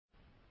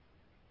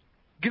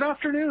Good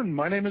afternoon.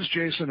 My name is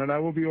Jason, and I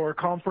will be your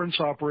conference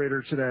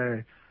operator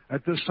today.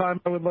 At this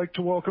time, I would like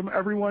to welcome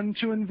everyone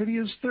to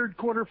NVIDIA's third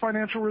quarter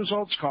financial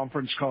results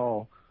conference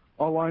call.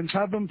 All lines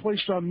have been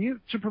placed on mute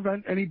to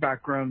prevent any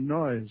background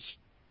noise.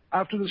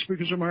 After the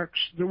speaker's remarks,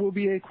 there will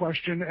be a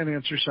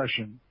question-and-answer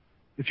session.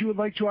 If you would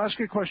like to ask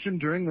a question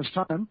during this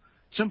time,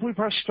 simply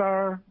press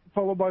star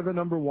followed by the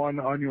number 1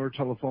 on your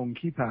telephone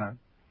keypad.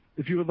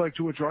 If you would like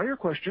to withdraw your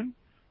question,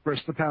 press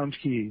the pound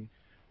key.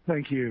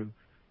 Thank you.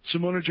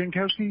 Simona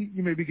Jankowski,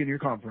 you may begin your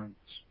conference.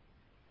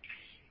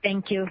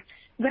 Thank you.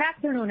 Good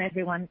afternoon,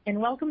 everyone, and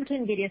welcome to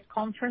NVIDIA's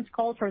conference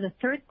call for the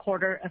third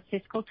quarter of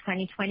fiscal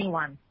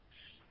 2021.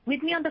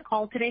 With me on the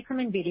call today from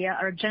NVIDIA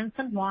are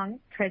Jensen Huang,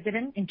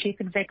 President and Chief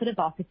Executive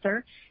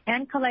Officer,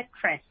 and Colette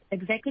Kress,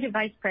 Executive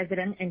Vice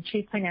President and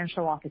Chief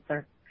Financial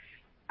Officer.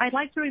 I'd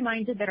like to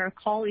remind you that our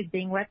call is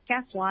being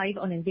webcast live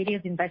on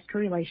NVIDIA's Investor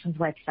Relations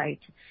website.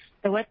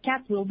 The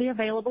webcast will be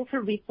available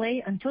for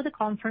replay until the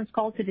conference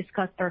call to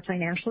discuss our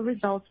financial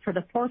results for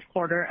the fourth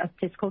quarter of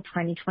fiscal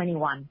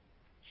 2021.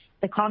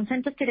 The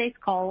content of today's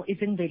call is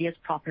NVIDIA's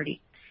property.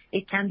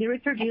 It can be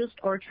reproduced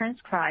or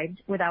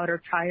transcribed without our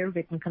prior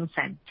written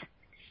consent.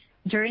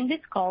 During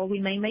this call, we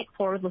may make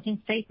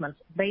forward-looking statements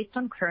based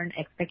on current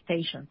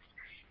expectations.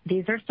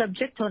 These are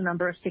subject to a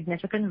number of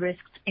significant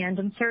risks and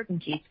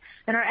uncertainties,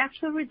 and our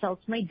actual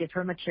results may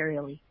differ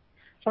materially.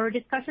 For a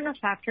discussion of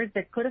factors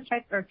that could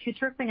affect our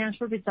future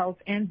financial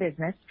results and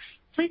business,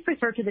 please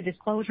refer to the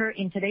disclosure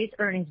in today's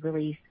earnings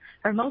release,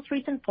 our most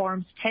recent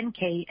Forms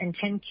 10-K and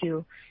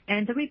 10-Q,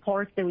 and the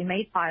reports that we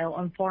may file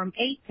on Form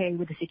 8-K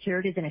with the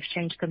Securities and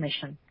Exchange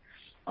Commission.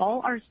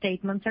 All our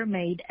statements are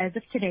made as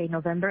of today,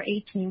 November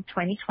 18,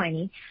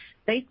 2020,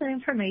 based on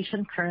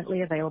information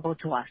currently available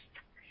to us.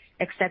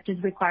 Except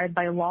as required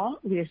by law,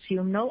 we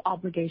assume no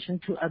obligation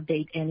to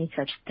update any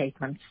such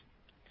statements.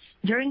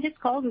 During this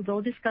call, we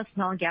will discuss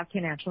non-GAAP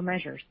financial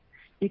measures.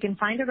 You can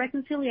find a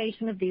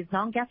reconciliation of these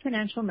non-GAAP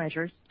financial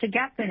measures to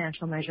GAAP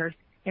financial measures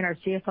in our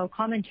CFO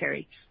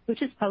commentary,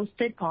 which is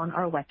posted on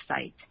our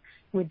website.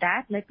 With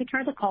that, let me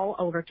turn the call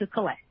over to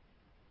Colette.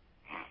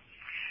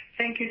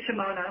 Thank you,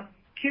 Simona.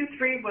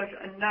 Q3 was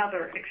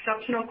another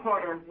exceptional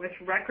quarter with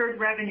record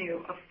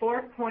revenue of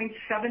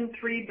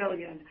 $4.73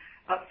 billion,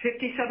 up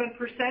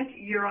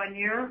 57%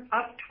 year-on-year,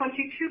 up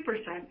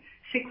 22%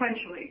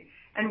 sequentially,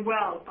 and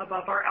well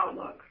above our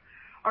outlook.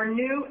 Our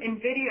new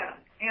NVIDIA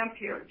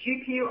Ampere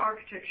GPU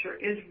architecture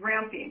is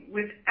ramping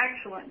with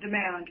excellent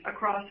demand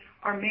across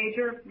our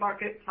major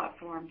market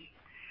platforms.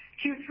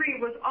 Q3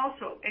 was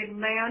also a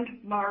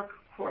landmark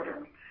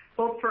quarter,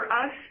 both for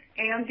us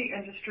and the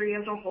industry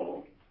as a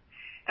whole,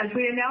 as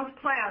we announced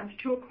plans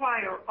to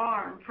acquire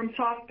ARM from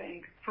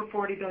SoftBank for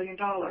 $40 billion.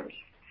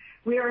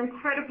 We are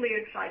incredibly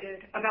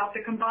excited about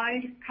the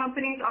combined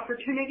company's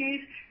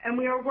opportunities, and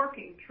we are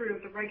working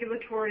through the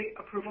regulatory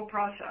approval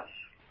process.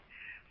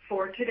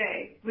 For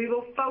today, we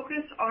will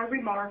focus our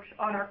remarks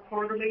on our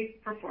quarterly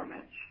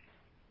performance.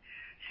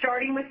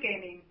 Starting with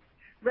gaming,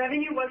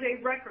 revenue was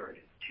a record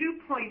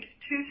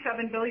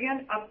 $2.27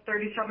 billion, up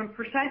 37%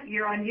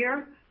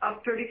 year-on-year,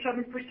 up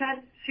 37%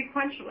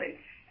 sequentially,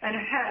 and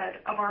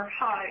ahead of our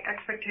high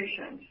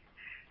expectations.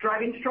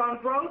 Driving strong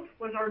growth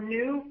was our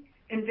new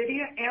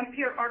NVIDIA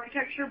Ampere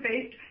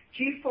architecture-based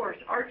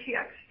GeForce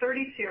RTX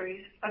 30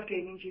 series of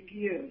gaming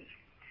GPUs.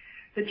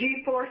 The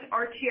GeForce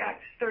RTX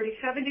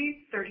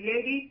 3070,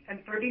 3080,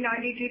 and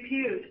 3090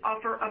 GPUs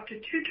offer up to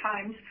 2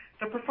 times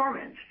the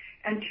performance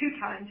and 2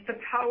 times the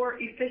power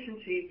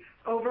efficiency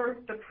over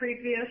the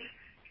previous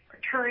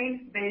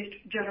Turing-based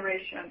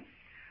generation.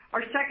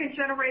 Our second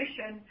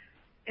generation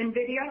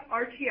NVIDIA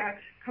RTX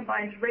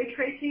combines ray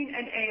tracing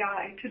and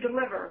AI to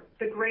deliver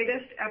the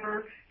greatest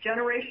ever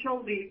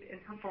generational leap in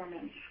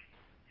performance.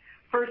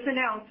 First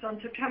announced on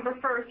September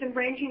 1st and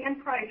ranging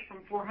in price from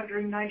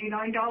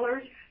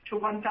 $499 to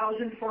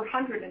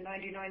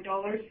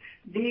 $1,499,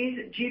 these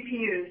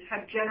GPUs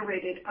have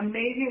generated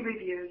amazing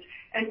reviews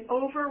and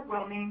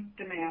overwhelming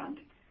demand.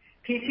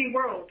 PC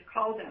World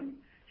called them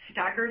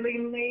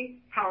staggeringly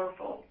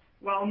powerful,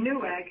 while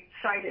Newegg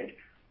cited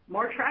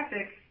more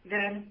traffic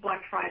than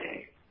Black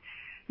Friday.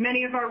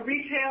 Many of our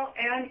retail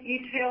and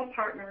e-tail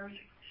partners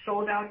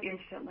sold out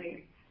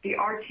instantly. The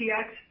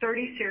RTX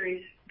 30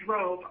 series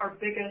drove our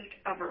biggest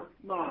ever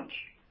launch.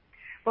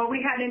 While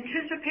we had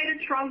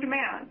anticipated strong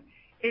demand,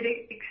 it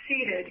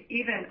exceeded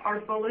even our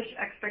bullish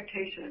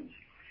expectations.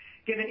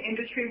 Given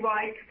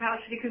industry-wide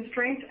capacity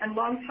constraints and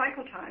long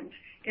cycle times,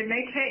 it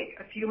may take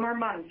a few more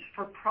months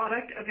for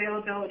product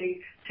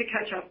availability to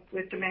catch up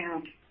with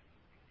demand.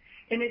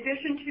 In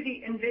addition to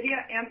the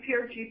NVIDIA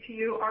Ampere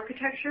GPU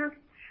architecture,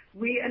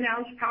 we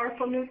announced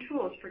powerful new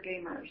tools for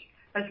gamers,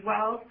 as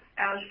well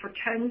as for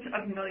tens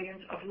of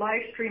millions of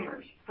live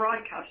streamers,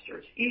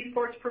 broadcasters,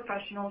 esports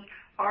professionals,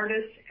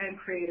 artists, and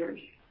creators.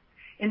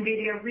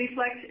 NVIDIA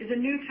Reflex is a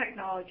new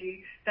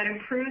technology that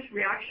improves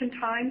reaction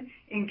time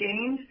in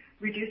games,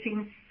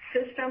 reducing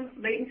system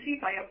latency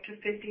by up to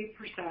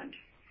 50%.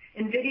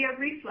 NVIDIA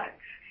Reflex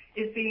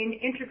is being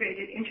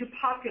integrated into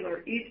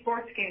popular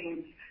esports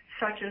games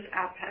such as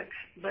Apex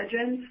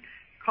Legends,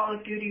 Call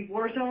of Duty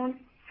Warzone,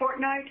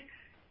 Fortnite,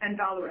 and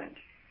Valorant.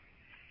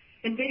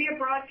 NVIDIA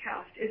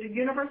Broadcast is a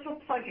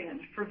universal plugin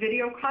for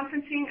video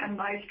conferencing and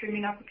live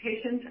streaming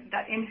applications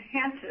that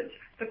enhances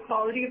the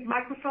quality of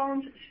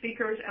microphones,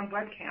 speakers, and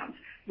webcams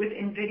with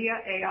NVIDIA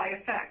AI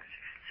effects,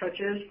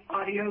 such as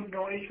audio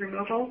noise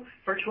removal,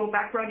 virtual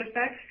background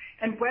effects,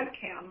 and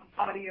webcam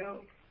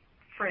audio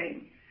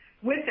frame.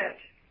 With it,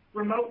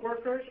 remote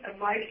workers and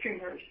live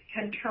streamers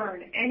can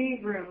turn any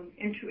room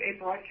into a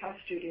broadcast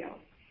studio.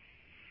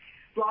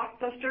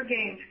 Blockbuster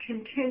games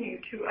continue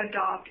to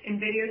adopt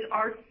NVIDIA's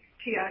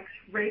RTX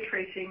ray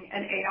tracing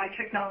and AI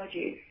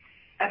technology.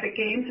 Epic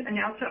Games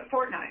announced that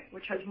Fortnite,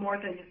 which has more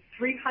than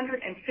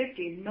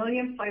 350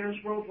 million players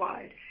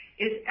worldwide,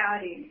 is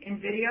adding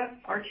NVIDIA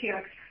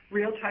RTX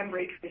real-time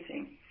ray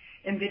tracing,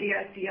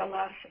 NVIDIA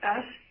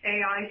DLSS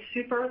AI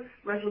Super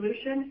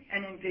Resolution,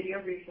 and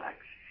NVIDIA Reflex,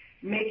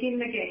 making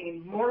the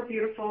game more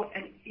beautiful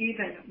and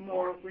even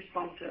more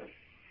responsive.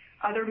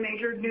 Other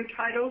major new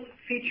titles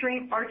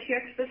featuring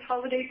RTX this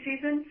holiday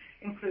season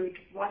include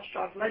Watch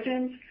Dogs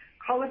Legion,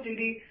 Call of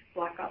Duty,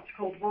 Black Ops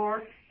Cold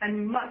War,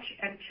 and much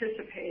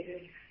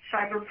anticipated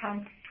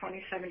Cyberpunk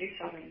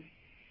 2077.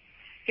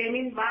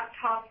 Gaming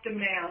laptop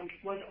demand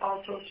was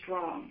also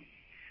strong,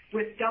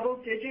 with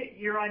double-digit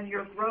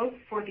year-on-year growth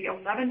for the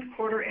 11th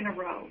quarter in a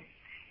row.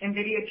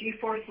 NVIDIA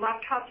GeForce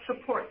laptops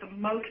support the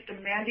most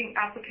demanding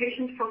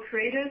applications for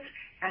creatives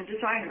and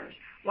designers,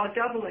 while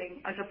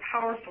doubling as a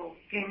powerful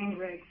gaming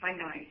rig by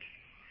night.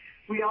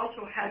 We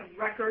also had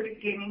record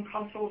gaming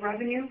console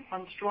revenue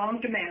on strong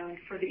demand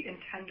for the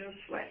Nintendo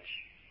Switch.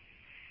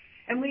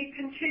 And we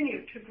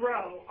continue to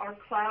grow our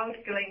cloud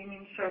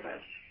gaming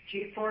service,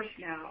 GeForce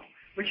Now,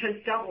 which has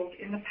doubled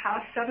in the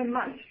past 7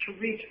 months to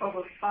reach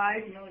over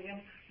 5 million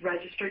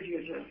registered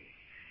users.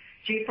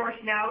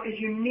 GeForce Now is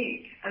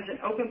unique as an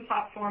open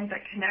platform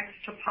that connects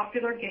to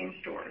popular game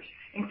stores,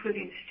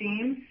 including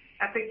Steam,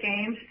 Epic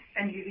Games,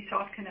 and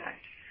Ubisoft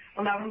Connect,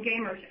 allowing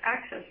gamers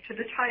access to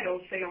the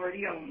titles they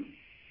already own.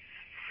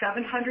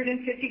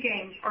 750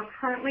 games are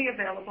currently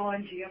available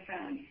on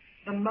GFN,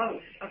 the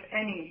most of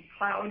any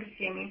cloud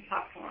gaming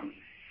platform,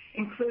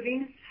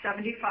 including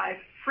 75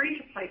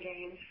 free-to-play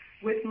games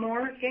with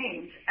more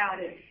games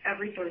added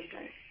every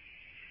Thursday.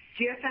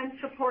 GFN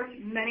supports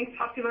many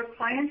popular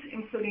clients,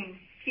 including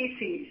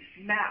PCs,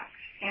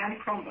 Macs, and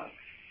Chromebooks.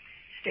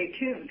 Stay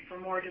tuned for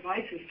more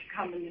devices to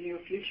come in the near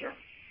future.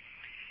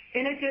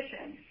 In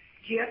addition,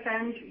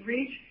 GFN's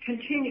reach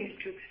continues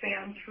to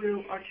expand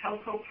through our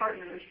telco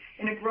partners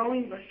in a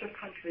growing list of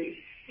countries,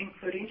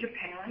 including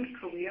Japan,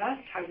 Korea,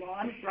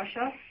 Taiwan,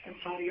 Russia, and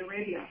Saudi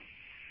Arabia.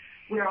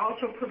 We are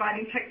also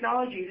providing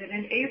technology that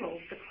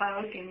enables the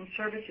cloud gaming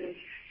services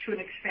to an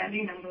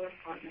expanding number of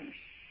partners.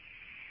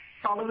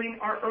 Following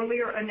our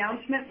earlier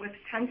announcement with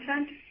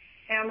Tencent,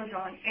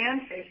 Amazon,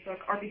 and Facebook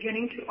are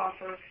beginning to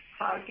offer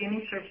cloud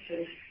gaming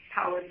services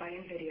powered by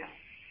NVIDIA.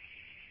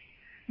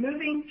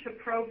 Moving to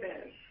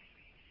ProViz.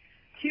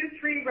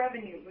 Q3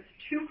 revenue was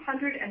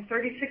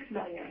 $236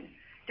 million,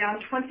 down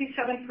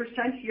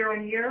 27%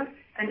 year-on-year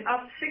and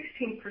up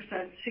 16%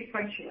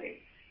 sequentially,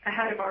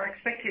 ahead of our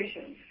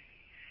expectations.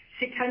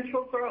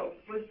 Sequential growth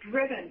was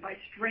driven by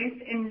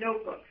strength in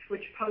notebooks,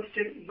 which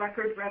posted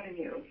record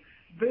revenue,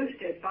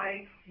 boosted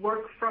by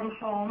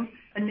work-from-home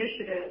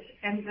initiatives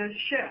and the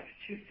shift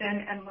to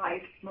thin and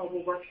light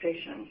mobile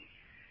workstations.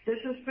 This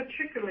is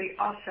particularly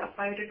offset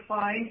by a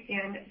decline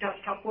in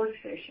desktop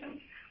workstations,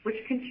 which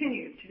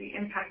continued to be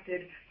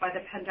impacted by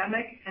the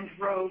pandemic and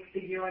drove the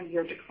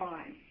year-on-year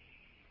decline.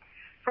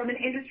 From an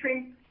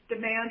industry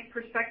demand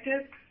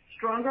perspective,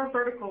 stronger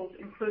verticals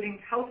including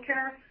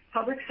healthcare,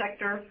 public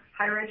sector,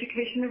 higher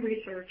education and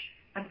research,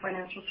 and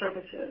financial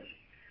services.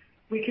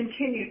 We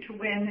continue to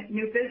win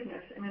new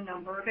business in a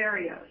number of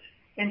areas.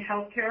 In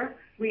healthcare,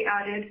 we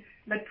added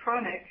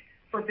Medtronic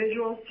for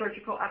visual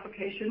surgical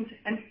applications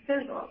and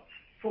Philips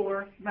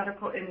for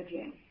medical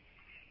imaging.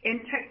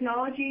 In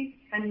technology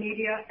and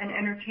media and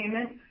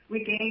entertainment,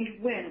 we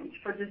gained wins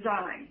for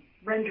design,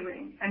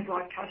 rendering, and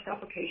broadcast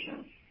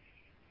applications.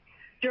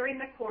 During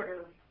the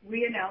quarter,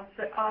 we announced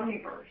that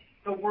Omniverse,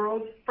 the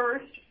world's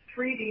first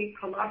 3D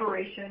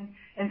collaboration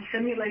and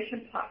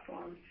simulation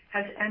platform,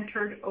 has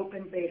entered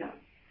open beta.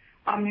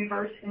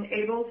 Omniverse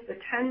enables the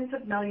tens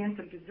of millions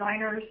of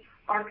designers,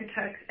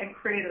 architects, and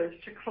creators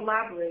to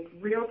collaborate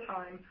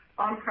real-time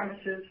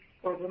on-premises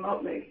or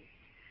remotely.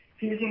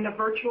 Fusing the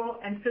virtual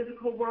and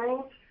physical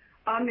worlds,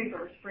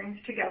 Omniverse brings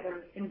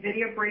together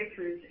NVIDIA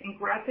breakthroughs in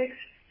graphics,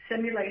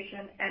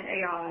 simulation, and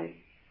AI.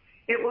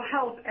 It will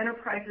help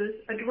enterprises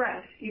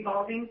address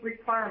evolving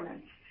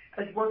requirements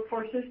as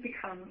workforces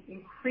become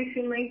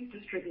increasingly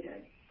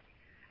distributed.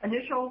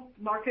 Initial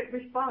market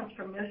response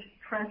from this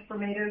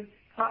transformative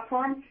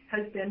platform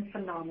has been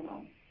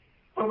phenomenal.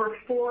 Over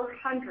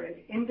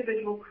 400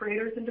 individual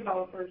creators and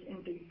developers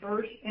in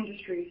diverse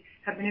industries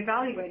have been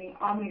evaluating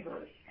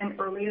Omniverse, and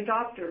early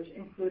adopters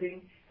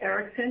including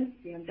Ericsson,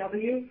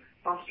 BMW,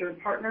 Foster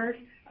 & Partners,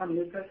 and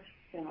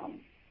Lucasfilm.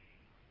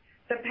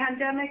 The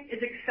pandemic is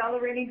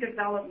accelerating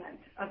development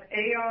of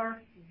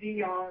AR,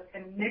 VR,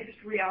 and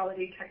mixed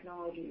reality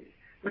technologies,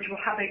 which will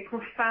have a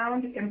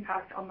profound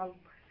impact on the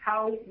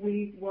how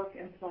we work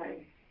and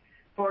play.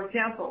 For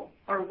example,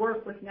 our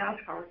work with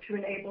NASCAR to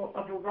enable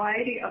a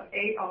variety of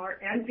AR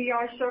and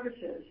VR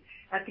services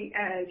at the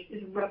edge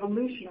is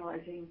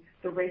revolutionizing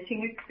the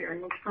racing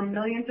experience for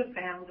millions of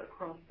fans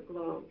across the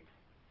globe.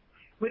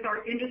 With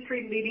our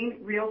industry-leading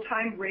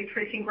real-time ray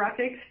tracing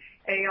graphics,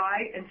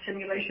 AI, and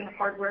simulation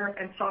hardware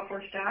and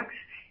software stacks,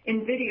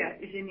 NVIDIA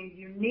is in a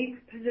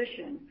unique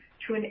position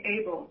to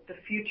enable the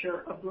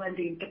future of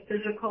blending the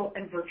physical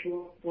and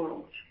virtual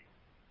worlds.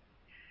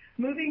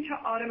 Moving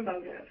to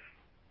automotive.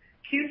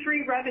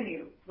 Q3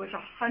 revenue was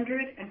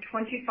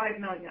 $125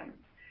 million,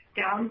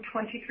 down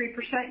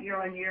 23%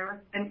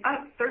 year-on-year and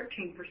up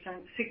 13%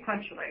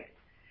 sequentially.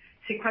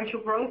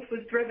 Sequential growth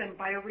was driven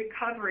by a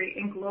recovery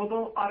in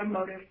global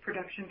automotive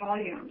production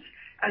volumes,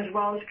 as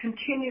well as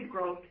continued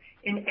growth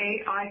in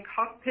AI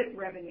cockpit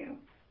revenue.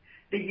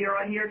 The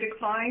year-on-year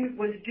decline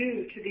was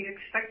due to the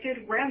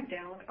expected ramp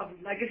down of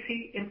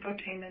legacy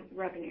infotainment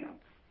revenue.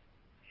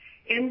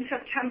 In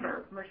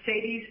September,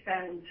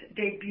 Mercedes-Benz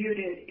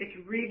debuted its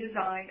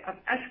redesign of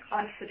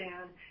S-Class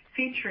sedan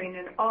featuring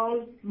an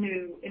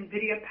all-new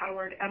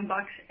NVIDIA-powered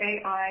MBUX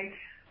AI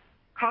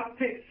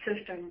cockpit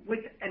system with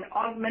an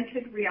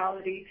augmented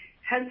reality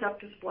heads-up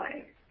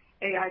display,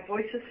 AI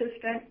voice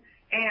assistant,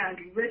 and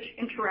rich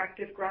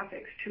interactive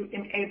graphics to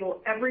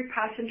enable every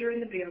passenger in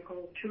the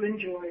vehicle to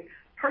enjoy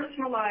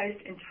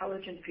personalized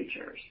intelligent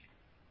features.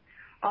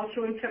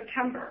 Also in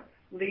September,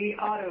 Li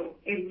Auto,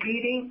 a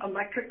leading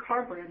electric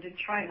car brand in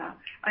China,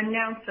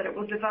 announced that it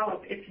will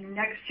develop its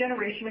next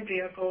generation of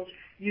vehicles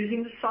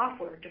using the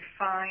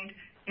software-defined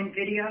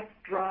NVIDIA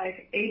Drive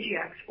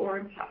AGX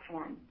Orin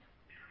platform.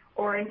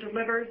 Orin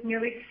delivers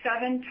nearly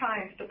 7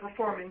 times the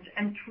performance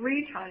and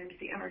 3 times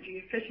the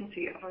energy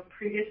efficiency of our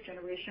previous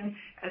generation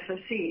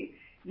SoC,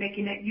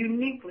 making it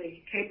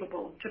uniquely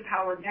capable to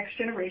power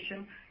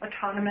next-generation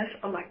autonomous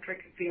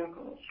electric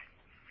vehicles.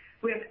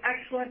 We have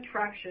excellent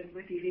traction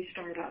with EV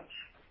startups.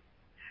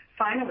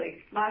 Finally,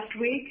 last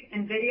week,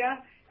 NVIDIA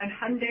and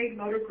Hyundai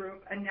Motor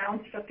Group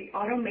announced that the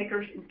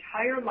automaker's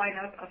entire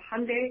lineup of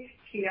Hyundai,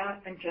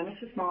 Kia, and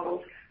Genesis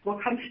models will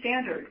come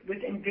standard with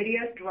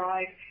NVIDIA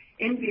Drive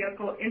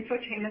in-vehicle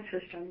infotainment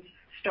systems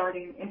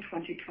starting in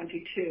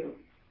 2022.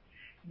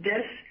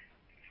 This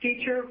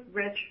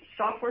feature-rich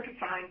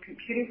software-defined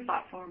computing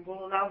platform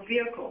will allow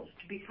vehicles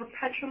to be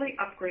perpetually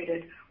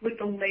upgraded with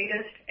the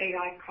latest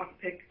AI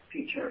cockpit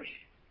features.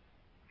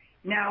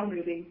 Now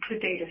moving to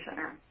data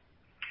center.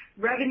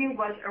 Revenue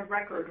was a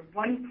record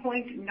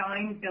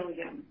 $1.9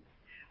 billion,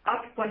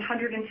 up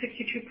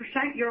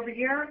 162%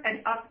 year-over-year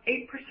and up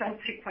 8%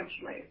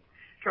 sequentially.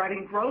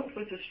 Driving growth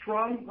was a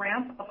strong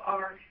ramp of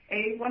our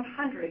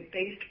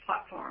A100-based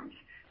platforms,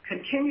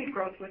 continued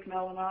growth with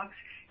Mellanox,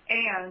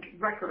 and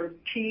record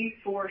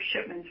T4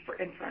 shipments for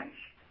inference.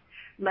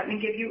 Let me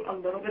give you a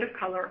little bit of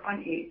color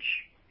on each.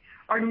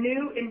 Our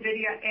new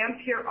NVIDIA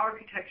Ampere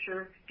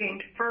architecture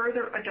gained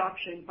further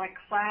adoption by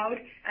cloud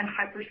and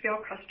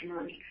hyperscale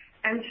customers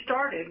and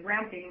started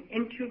ramping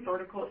into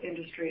vertical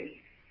industries.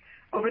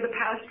 Over the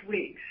past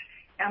weeks,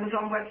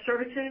 Amazon Web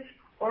Services,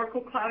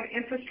 Oracle Cloud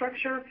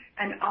Infrastructure,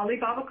 and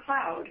Alibaba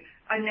Cloud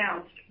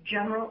announced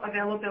general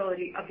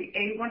availability of the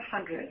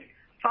A100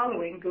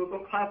 following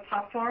Google Cloud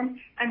Platform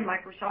and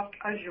Microsoft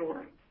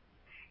Azure.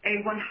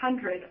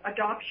 A100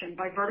 adoption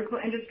by vertical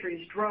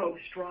industries drove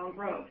strong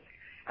growth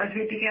as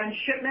we began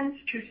shipments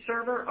to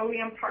server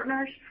OEM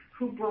partners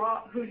whose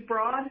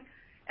broad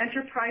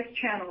enterprise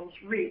channels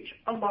reach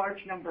a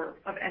large number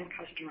of end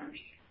customers.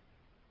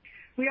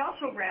 We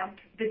also ramped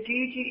the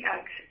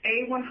DGX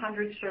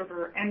A100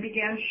 server and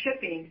began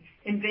shipping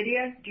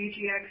NVIDIA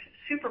DGX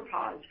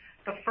SuperPODs,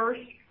 the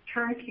first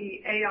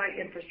turnkey AI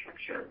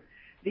infrastructure.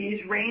 These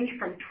range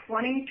from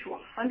 20 to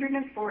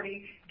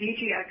 140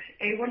 DGX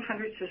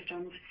A100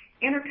 systems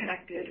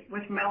interconnected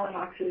with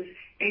Mellanox's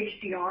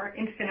HDR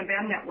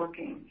InfiniBand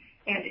networking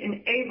and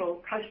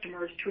enable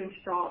customers to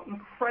install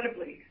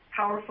incredibly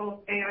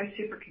powerful AI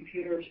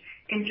supercomputers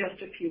in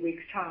just a few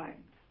weeks' time.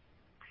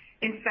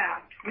 In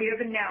fact, we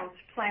have announced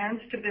plans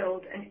to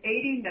build an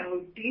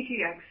 80-node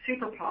DGX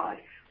SuperPOD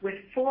with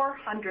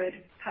 400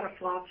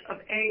 petaflops of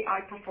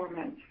AI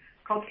performance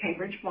called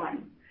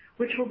Cambridge-1,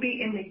 which will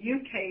be in the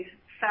UK's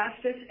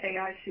fastest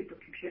AI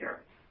supercomputer.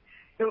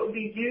 It will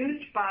be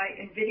used by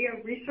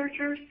NVIDIA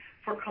researchers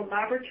for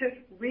collaborative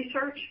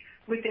research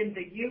within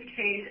the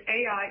UK's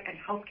AI and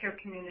healthcare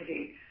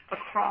community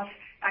across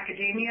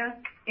academia,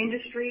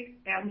 industry,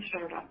 and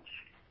startups.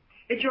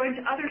 It joins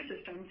other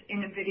systems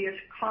in NVIDIA's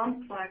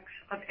complex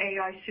of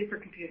AI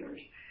supercomputers,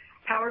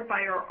 powered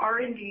by our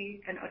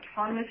R&D and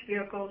autonomous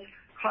vehicles,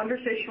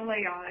 conversational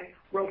AI,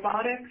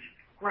 robotics,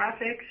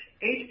 graphics,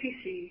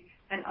 HPC,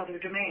 and other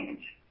domains.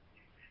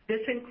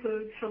 This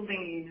includes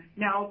Selene,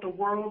 now the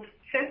world's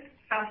 5th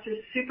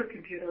fastest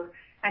supercomputer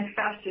and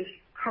fastest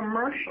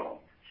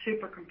commercial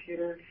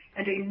supercomputer,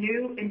 and a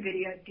new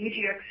NVIDIA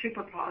DGX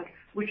SuperPOD,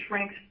 which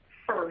ranks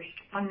first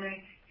on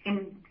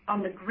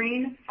the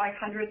Green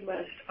 500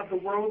 list of the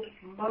world's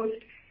most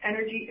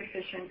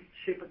energy-efficient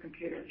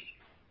supercomputers.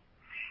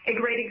 A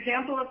great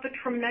example of the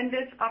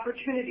tremendous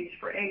opportunities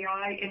for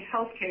AI in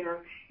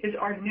healthcare is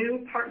our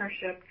new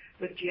partnership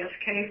with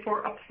GSK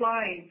for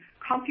applying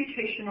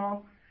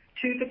computational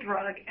to the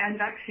drug and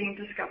vaccine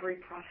discovery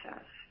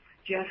process.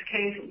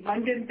 GSK's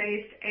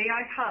London-based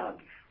AI hub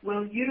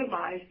will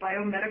utilize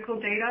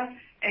biomedical data,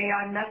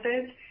 AI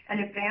methods, and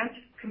advanced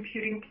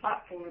computing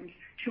platforms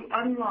to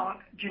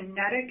unlock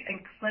genetic and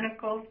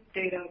clinical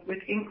data with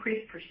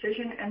increased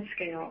precision and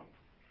scale.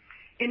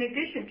 In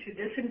addition to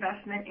this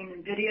investment in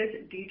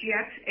NVIDIA's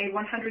DGX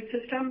A100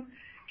 system,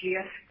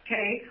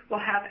 GSK will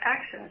have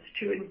access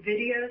to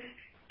NVIDIA's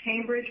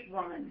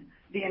Cambridge-1,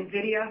 the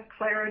NVIDIA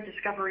Clara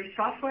discovery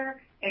software,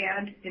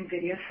 and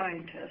NVIDIA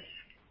scientists.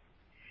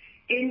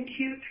 In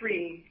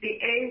Q3, the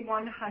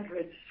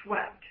A100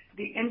 swept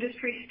the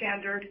industry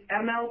standard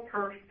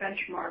MLPerf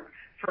benchmark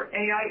for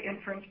AI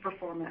inference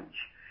performance,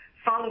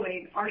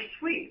 following our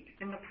sweep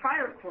in the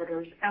prior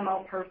quarter's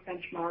MLPerf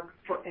benchmark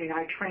for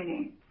AI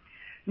training.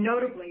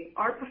 Notably,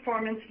 our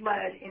performance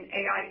led in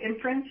AI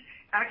inference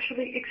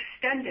actually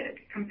extended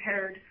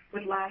compared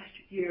with last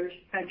year's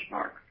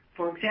benchmark.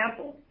 For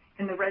example,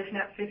 in the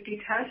ResNet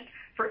 50 test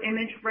for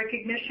image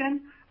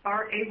recognition,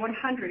 our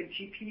A100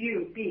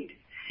 GPU beat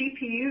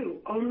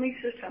CPU-only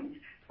systems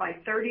by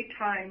 30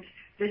 times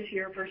this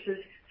year versus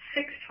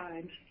 6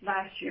 times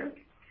last year.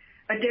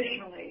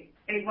 Additionally,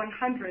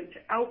 A100s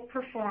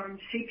outperformed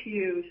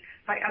CPUs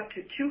by up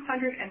to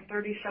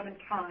 237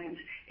 times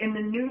in the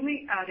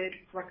newly added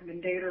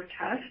recommender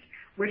test,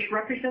 which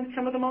represents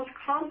some of the most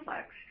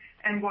complex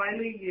and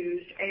widely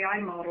used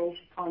AI models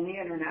on the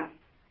internet.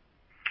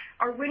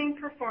 Our winning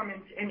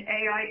performance in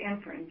AI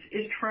inference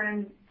is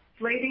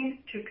translating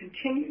to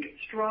continued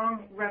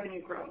strong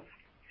revenue growth.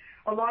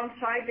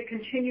 Alongside the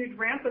continued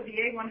ramp of the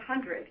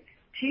A100,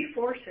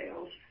 T4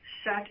 sales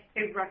set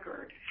a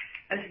record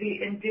as the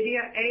NVIDIA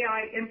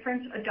AI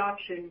inference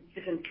adoption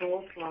is in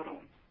full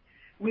throttle.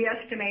 We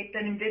estimate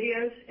that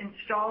NVIDIA's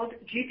installed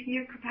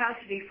GPU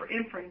capacity for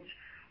inference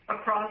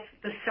across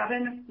the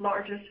 7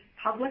 largest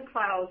public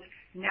clouds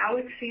now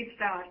exceeds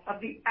that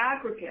of the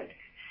aggregate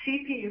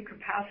CPU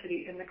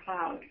capacity in the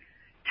cloud,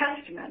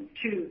 testament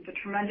to the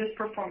tremendous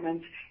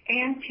performance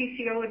and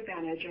TCO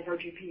advantage of our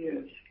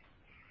GPUs.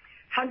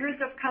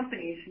 Hundreds of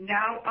companies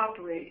now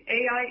operate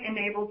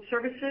AI-enabled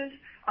services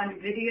on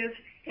NVIDIA's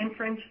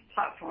inference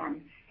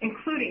platform,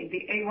 including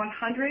the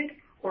A100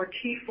 or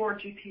T4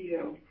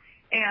 GPU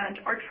and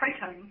our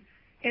Triton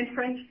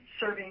inference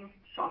serving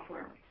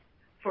software.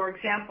 For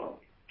example,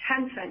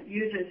 Tencent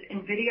uses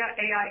NVIDIA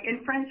AI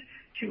inference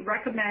to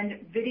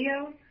recommend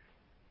video,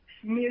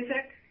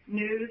 music,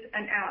 news,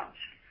 and apps,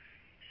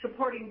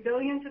 supporting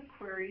billions of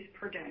queries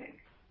per day.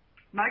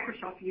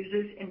 Microsoft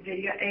uses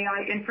NVIDIA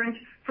AI inference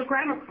for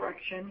grammar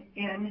correction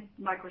in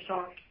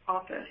Microsoft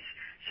Office,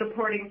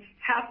 supporting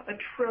 500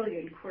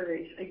 billion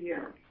queries a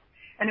year.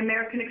 And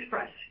American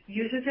Express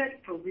uses it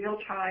for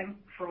real-time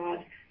fraud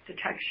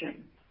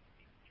detection.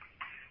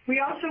 We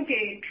also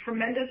gained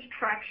tremendous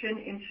traction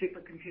in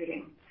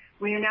supercomputing.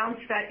 We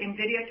announced that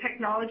NVIDIA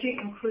technology,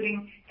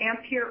 including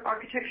Ampere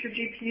architecture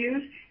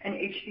GPUs and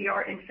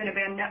HDR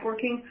InfiniBand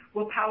networking,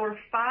 will power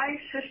 5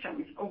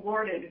 systems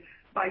awarded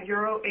by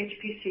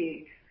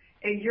EuroHPC,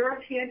 a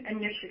European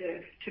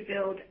initiative to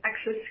build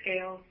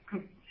exascale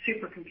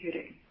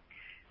supercomputing.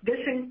 This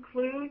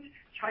includes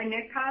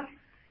CINECA,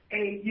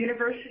 a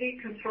university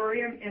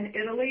consortium in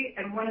Italy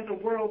and one of the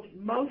world's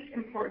most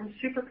important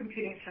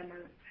supercomputing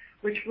centers,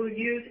 which will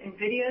use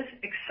NVIDIA's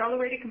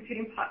accelerated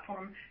computing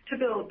platform to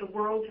build the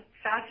world's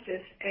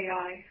fastest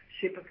AI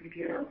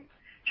supercomputer.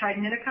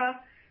 CINECA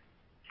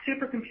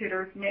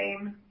supercomputer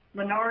named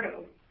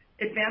Leonardo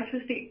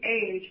advances the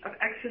age of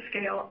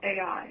exascale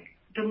AI,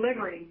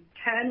 delivering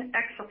 10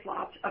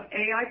 exaflops of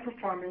AI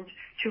performance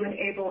to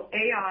enable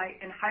AI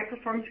and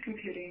high-performance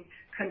computing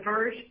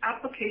converged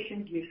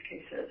application use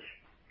cases.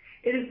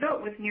 It is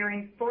built with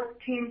nearing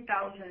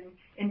 14,000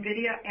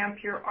 NVIDIA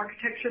Ampere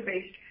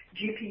architecture-based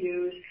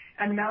GPUs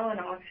and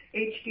Mellanox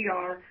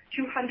HDR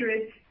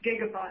 200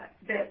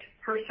 gigabit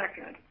per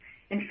second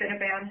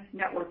InfiniBand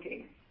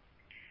networking.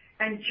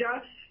 And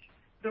just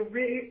the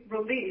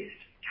released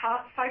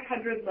top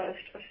 500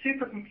 list of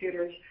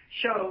supercomputers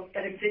show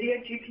that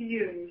NVIDIA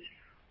GPUs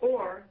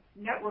or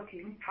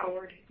networking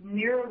powered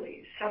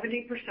nearly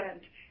 70%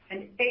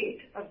 and 8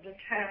 of the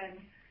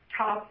 10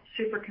 top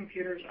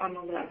supercomputers on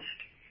the list.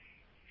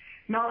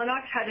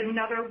 Mellanox had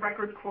another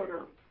record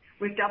quarter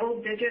with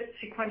double-digit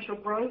sequential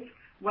growth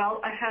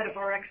well ahead of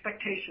our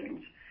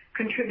expectations,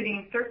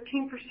 contributing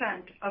 13%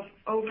 of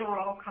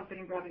overall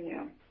company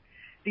revenue.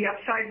 The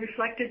upside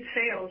reflected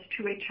sales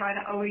to a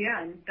China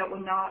OEM that will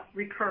not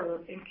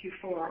recur in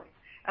Q4.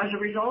 As a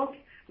result,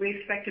 we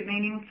expect a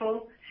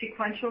meaningful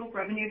sequential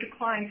revenue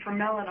decline for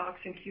Mellanox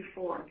in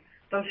Q4,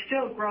 though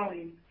still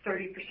growing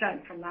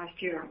 30% from last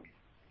year.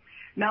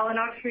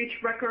 Mellanox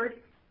reached record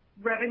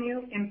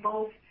revenue in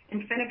both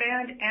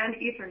InfiniBand and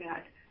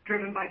Ethernet,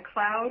 driven by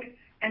cloud,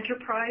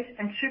 enterprise,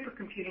 and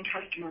supercomputing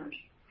customers.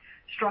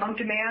 Strong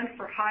demand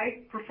for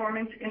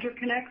high-performance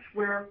interconnects,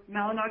 where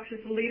Mellanox is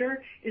the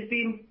leader, is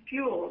being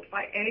fueled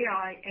by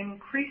AI and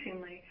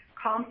increasingly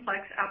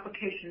complex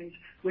applications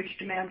which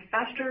demand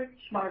faster,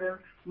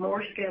 smarter,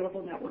 more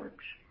scalable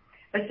networks.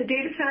 As the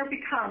data center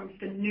becomes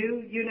the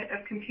new unit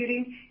of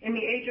computing in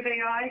the age of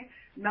AI,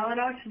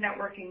 Mellanox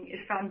networking is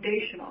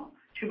foundational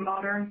to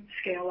modern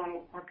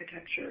scale-out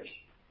architectures.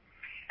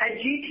 At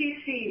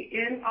GTC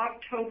in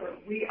October,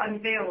 we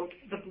unveiled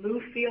the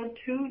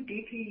BlueField-2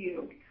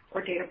 DPU,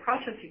 or data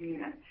processing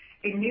unit,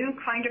 a new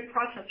kind of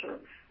processor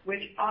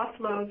which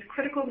offloads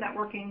critical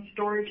networking,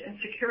 storage, and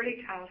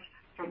security tasks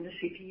from the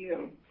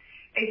CPU.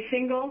 A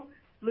single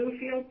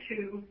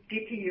BlueField-2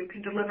 DPU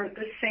can deliver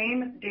the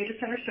same data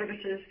center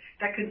services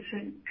that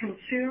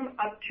consume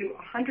up to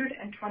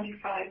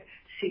 125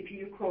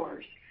 CPU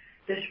cores.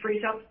 This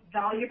frees up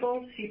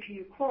valuable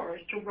CPU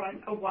cores to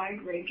run a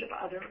wide range of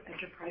other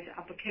enterprise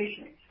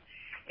applications.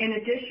 In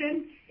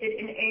addition, it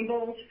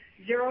enables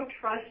zero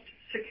trust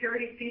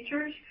security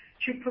features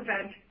to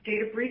prevent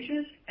data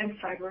breaches and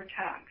cyber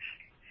attacks,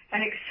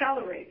 and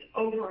accelerates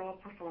overall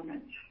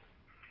performance.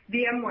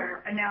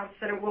 VMware announced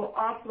that it will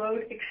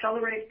offload,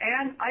 accelerate,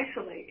 and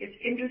isolate its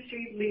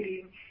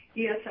industry-leading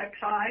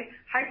ESXi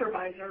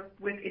hypervisor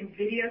with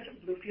NVIDIA's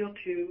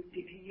BlueField-2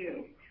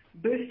 DPU,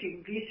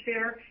 boosting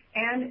vSphere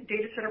and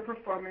data center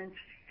performance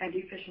and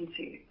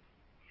efficiency.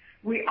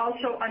 We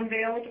also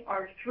unveiled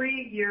our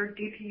 3-year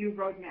DPU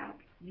roadmap,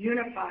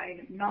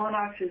 unifying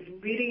Mellanox's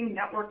leading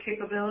network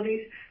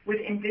capabilities with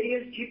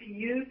NVIDIA's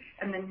GPUs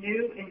and the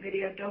new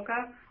NVIDIA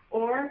DOCA,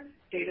 or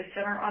Data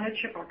Center on a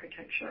Chip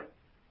architecture.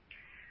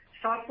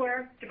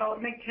 Software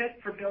development kit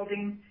for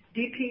building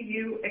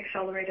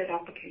DPU-accelerated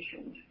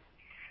applications.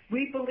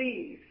 We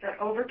believe that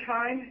over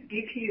time,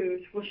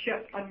 DPUs will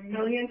ship on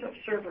millions of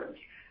servers,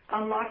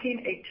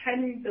 unlocking a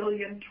 $10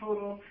 billion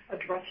total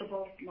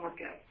addressable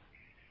market.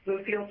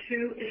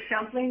 BlueField-2 is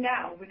sampling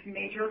now with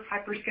major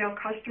hyperscale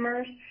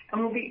customers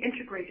and will be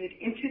integrated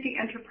into the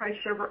enterprise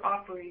server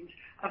offerings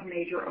of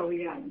major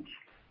OEMs.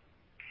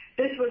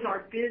 This was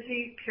our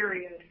busy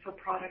period for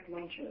product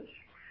launches.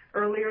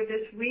 Earlier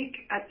this week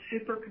at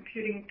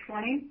Supercomputing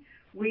 20,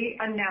 we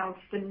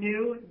announced the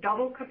new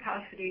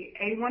double-capacity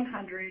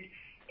A100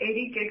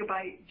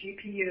 80GB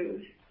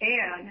GPUs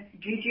and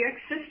GGX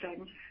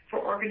systems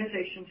for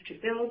organizations to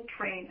build,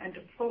 train, and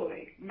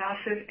deploy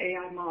massive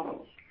AI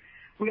models.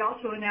 We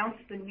also announced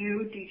the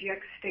new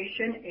DGX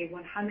Station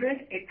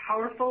A100, a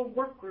powerful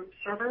workgroup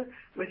server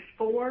with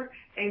 4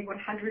 A100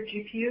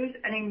 GPUs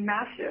and a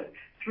massive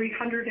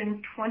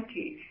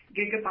 320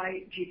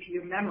 gigabyte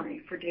GPU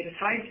memory for data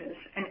scientists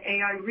and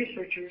AI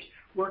researchers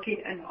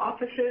working in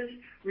offices,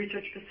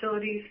 research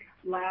facilities,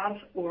 labs,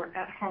 or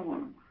at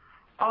home.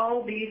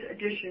 All these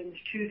additions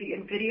to the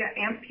NVIDIA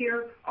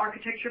Ampere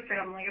architecture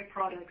family of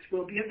products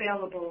will be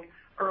available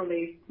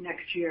early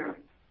next year.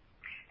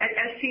 At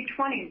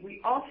SC20,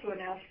 we also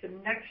announced the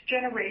next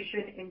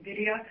generation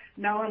NVIDIA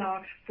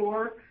Mellanox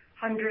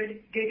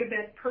 400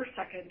 gigabit per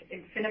second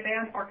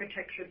InfiniBand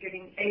architecture,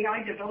 giving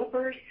AI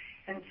developers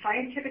and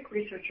scientific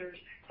researchers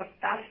the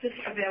fastest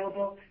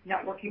available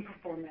networking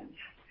performance.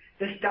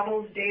 This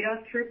doubles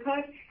data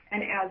throughput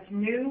and adds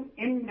new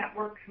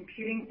in-network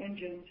computing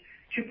engines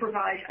to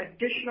provide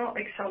additional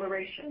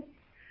acceleration.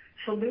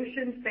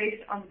 Solutions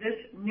based on this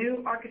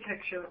new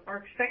architecture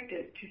are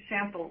expected to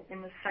sample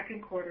in the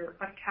second quarter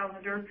of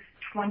calendar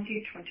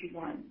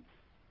 2021.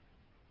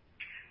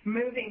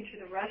 Moving to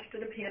the rest of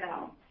the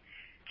P&L.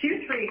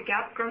 Q3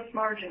 GAAP gross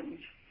margins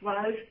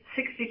was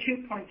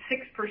 62.6%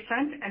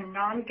 and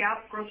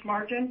non-GAAP gross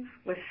margin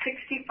was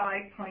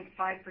 65.5%.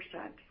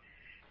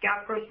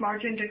 GAAP gross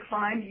margin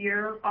declined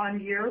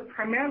year-on-year,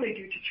 primarily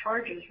due to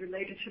charges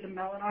related to the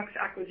Mellanox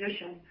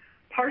acquisition,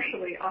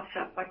 partially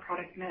offset by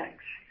product mix.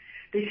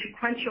 The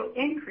sequential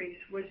increase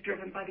was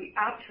driven by the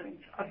absence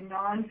of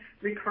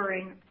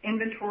non-recurring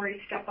inventory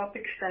step-up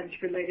expense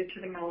related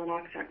to the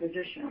Mellanox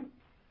acquisition.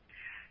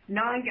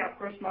 Non-GAAP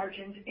gross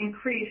margins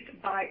increased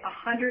by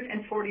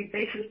 140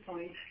 basis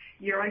points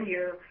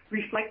year-on-year,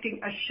 reflecting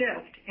a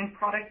shift in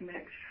product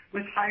mix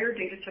with higher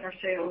data center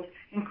sales,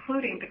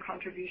 including the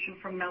contribution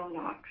from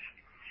Mellanox.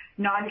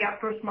 Non-GAAP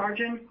gross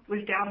margin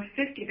was down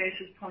 50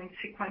 basis points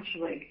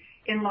sequentially,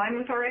 in line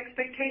with our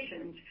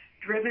expectations,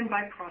 driven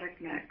by product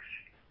mix.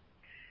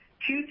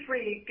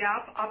 Q3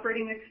 GAAP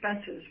operating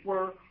expenses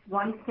were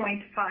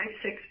 $1.56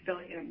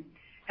 billion,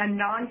 and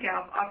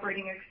non-GAAP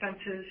operating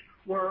expenses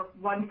were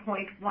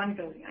 $1.1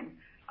 billion,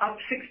 up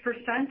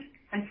 6%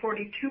 and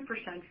 42%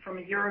 from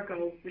a year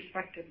ago,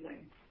 respectively.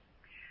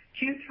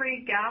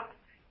 Q3 GAAP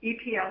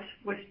EPS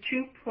was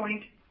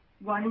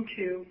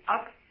 $2.12,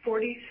 up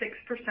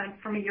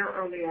 46% from a year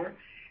earlier,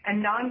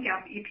 and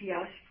non-GAAP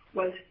EPS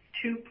was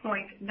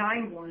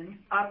 $2.91,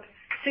 up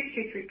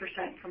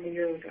 63% from a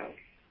year ago.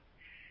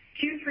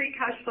 Q3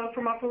 cash flow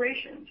from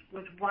operations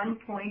was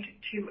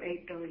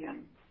 $1.28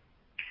 billion.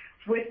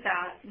 With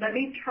that, let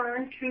me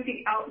turn to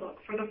the outlook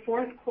for the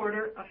fourth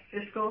quarter of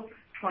fiscal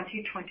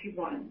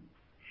 2021.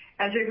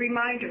 As a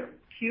reminder,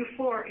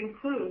 Q4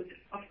 includes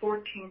a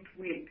 14th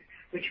week,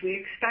 which we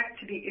expect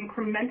to be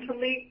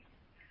incrementally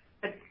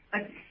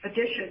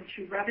addition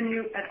to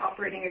revenue and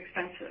operating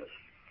expenses.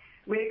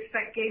 We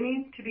expect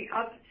gaming to be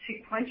up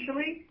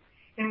sequentially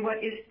in what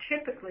is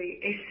typically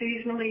a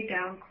seasonally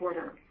down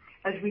quarter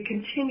as we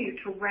continue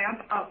to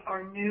ramp up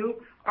our new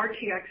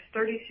RTX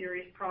 30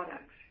 series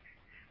products.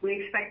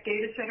 We expect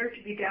data center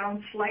to be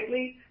down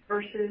slightly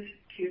versus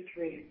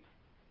Q3.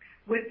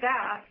 With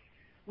that,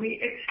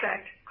 we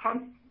expect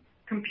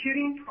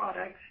computing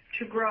products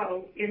to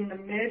grow in the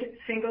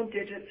mid-single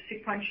digits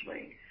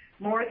sequentially,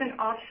 more than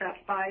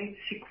offset by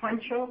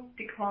sequential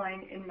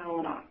decline in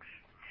Mellanox.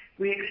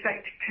 We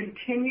expect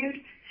continued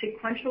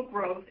sequential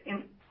growth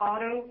in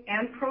auto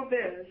and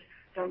ProViz,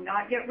 though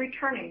not yet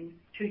returning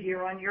to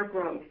year-on-year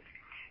growth,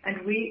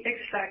 and we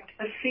expect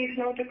a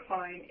seasonal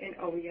decline in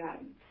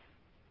OEM.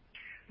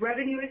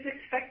 Revenue is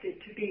expected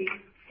to be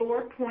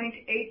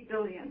 $4.8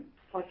 billion,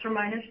 plus or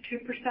minus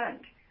 2%.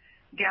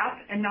 GAAP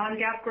and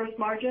non-GAAP gross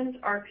margins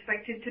are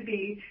expected to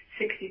be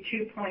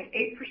 62.8%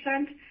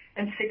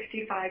 and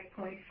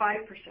 65.5%,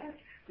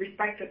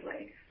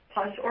 respectively,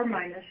 plus or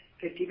minus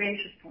 50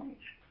 basis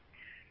points.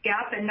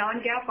 GAAP and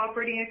non-GAAP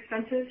operating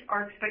expenses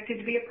are expected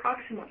to be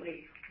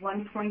approximately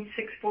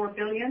 $1.64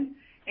 billion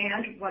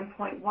and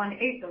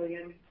 $1.18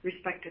 billion,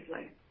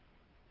 respectively.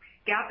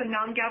 GAAP and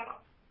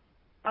non-GAAP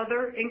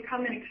other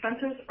income and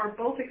expenses are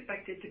both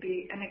expected to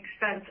be an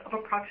expense of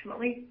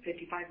approximately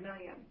 $55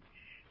 million.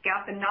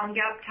 GAAP and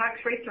non-GAAP tax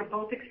rates are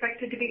both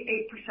expected to be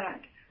 8%,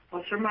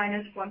 plus or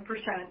minus 1%,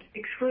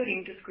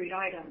 excluding discrete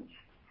items.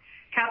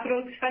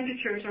 Capital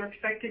expenditures are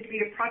expected to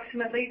be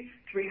approximately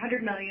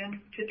 $300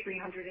 million to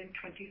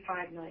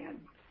 $325 million.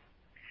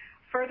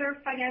 Further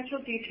financial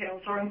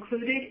details are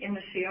included in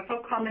the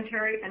CFO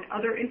commentary and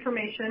other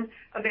information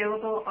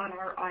available on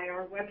our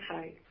IR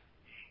website.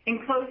 In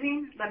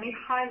closing, let me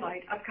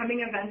highlight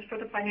upcoming events for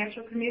the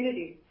financial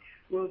community.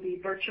 We'll be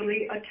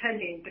virtually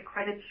attending the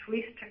Credit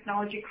Suisse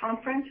Technology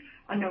Conference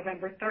on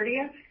November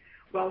 30th,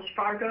 Wells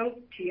Fargo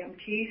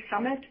TMT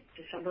Summit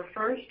December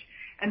 1st,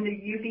 and the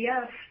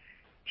UBS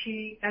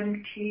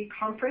TMT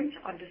Conference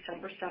on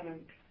December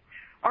 7th.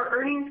 Our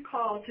earnings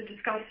call to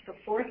discuss the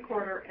fourth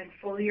quarter and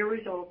full year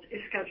results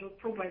is scheduled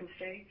for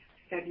Wednesday,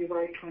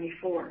 February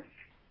 24th.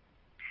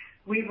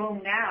 We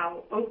will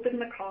now open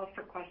the call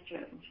for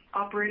questions.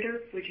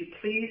 Operator, would you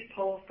please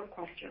poll for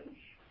questions?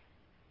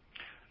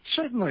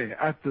 Certainly.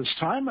 At this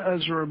time,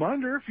 as a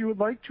reminder, if you would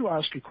like to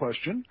ask a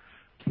question,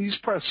 please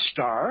press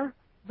star,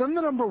 then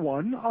the number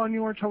 1 on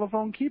your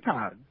telephone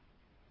keypad.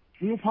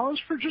 We will pause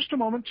for just a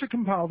moment to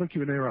compile the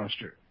Q&A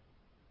roster.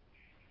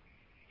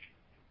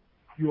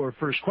 Your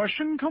first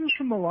question comes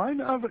from the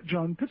line of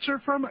John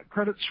Pitzer from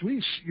Credit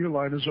Suisse. Your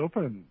line is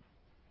open.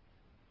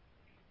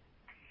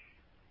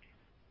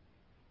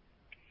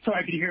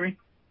 Sorry, can you hear me?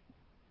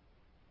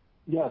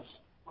 Yes.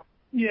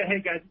 Yeah,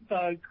 hey guys,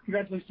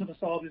 congratulations on the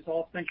solid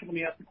results. Thanks for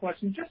letting me ask the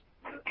question. Just,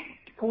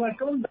 Colette,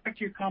 going back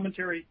to your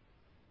commentary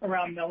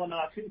around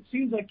Mellanox, it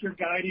seems like you're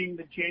guiding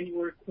the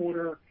January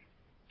quarter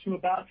to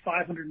about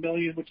 $500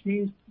 million, which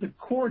means the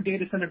core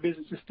data center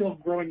business is still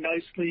growing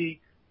nicely,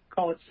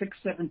 call it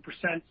 6-7%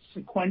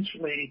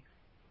 sequentially.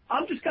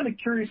 I'm just kind of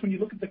curious, when you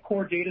look at the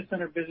core data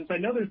center business, I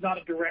know there's not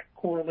a direct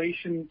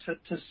correlation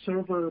to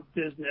server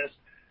business,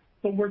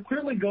 but we're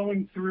clearly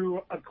going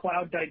through a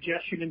cloud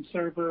digestion in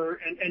server,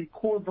 and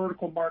core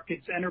vertical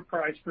markets,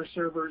 enterprise for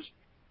servers,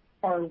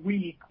 are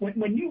weak.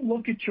 When you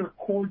look at your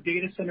core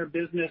data center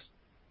business,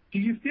 do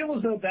you feel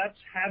as though that's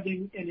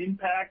having an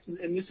impact,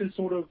 and this is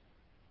sort of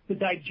the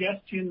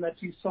digestion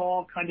that you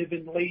saw kind of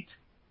in late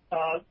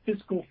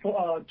fiscal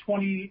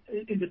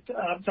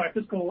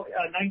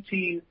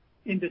 19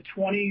 into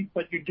 20,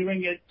 but you're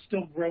doing it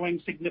still growing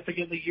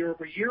significantly year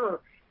over year? Or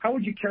how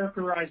would you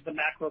characterize the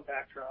macro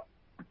backdrop?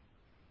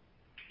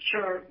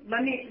 Sure.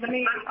 Let me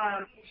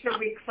sure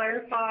we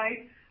clarify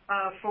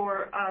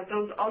for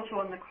those also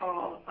on the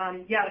call.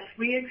 Yes,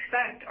 we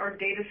expect our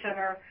data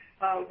center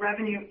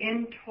revenue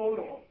in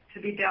total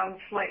to be down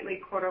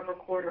slightly quarter over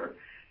quarter.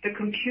 The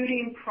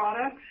computing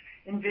products,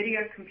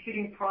 NVIDIA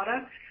computing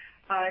products,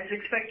 is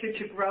expected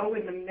to grow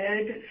in the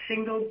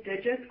mid-single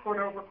digits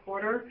quarter over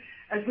quarter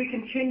as we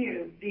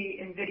continue the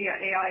NVIDIA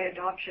AI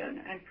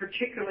adoption, and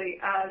particularly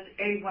as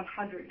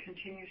A100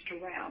 continues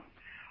to ramp.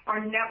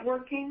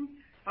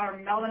 Our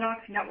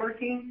Mellanox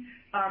networking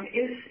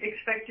is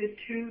expected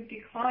to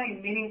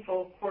decline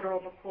meaningful quarter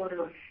over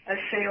quarter as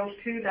sales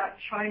to that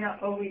China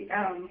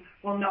OEM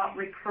will not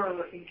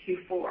recur in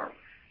Q4,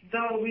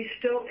 though we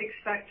still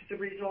expect the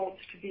results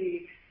to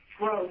be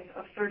growth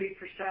of 30%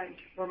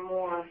 or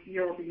more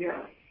year over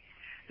year.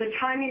 The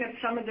timing of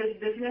some of this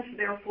business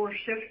therefore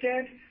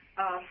shifted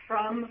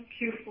from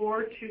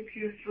Q4 to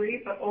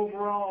Q3, but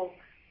overall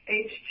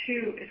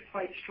H2 is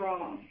quite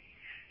strong.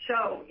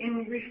 So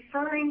in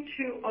referring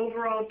to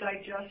overall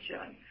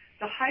digestion,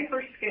 the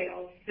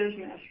hyperscale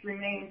business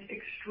remains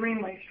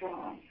extremely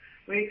strong.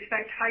 We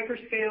expect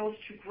hyperscales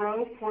to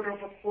grow quarter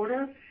over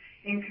quarter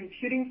in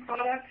computing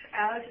products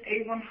as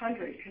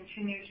A100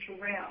 continues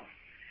to ramp.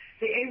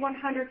 The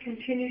A100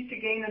 continues to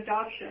gain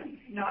adoption,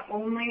 not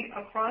only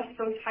across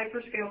those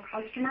hyperscale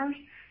customers,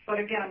 but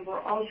again, we're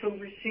also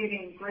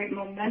receiving great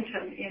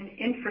momentum in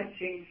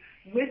inferencing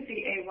with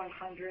the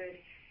A100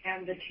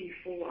 and the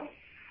T4.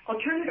 I'll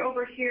turn it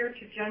over here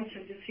to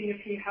Jensen to see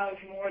if he has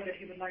more that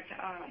he would like to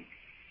add.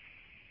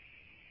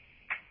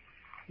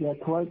 Yeah,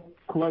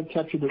 Colette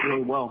captured it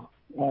really well.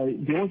 The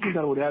only thing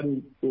that I would add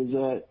is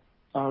that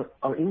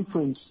our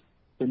inference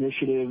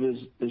initiative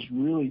is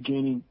really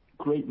gaining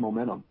great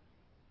momentum.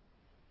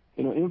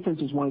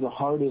 Inference is one of the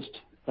hardest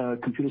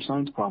computer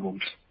science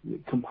problems.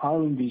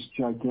 Compiling these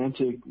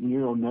gigantic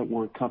neural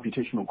network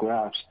computational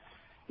graphs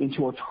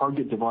into our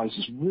target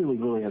devices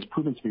really has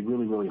proven to be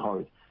really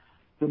hard.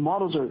 The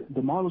models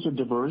are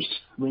diverse,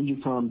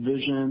 ranging from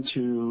vision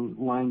to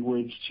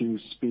language to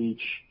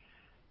speech,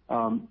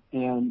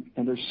 and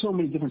there's so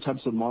many different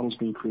types of models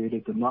being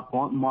created. The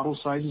model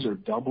sizes are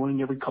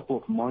doubling every couple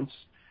of months.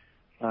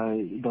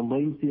 The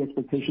latency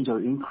expectations are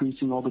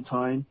increasing all the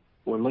time,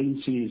 or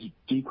latency is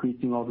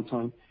decreasing all the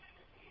time.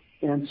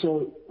 And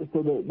so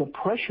the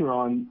pressure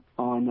on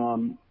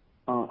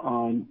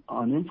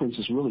inference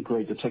is really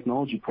great. The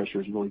technology pressure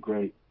is really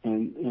great,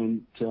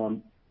 and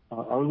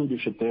our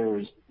leadership there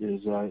is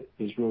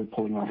really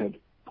pulling ahead.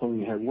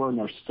 We're in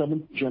our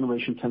 7th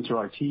generation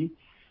TensorRT.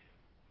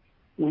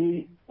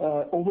 We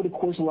over the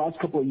course of the last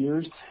couple of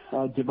years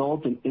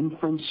developed an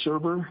inference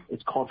server.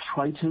 It's called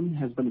Triton.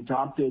 Has been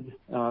adopted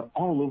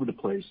all over the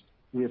place.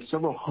 We have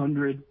several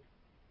hundred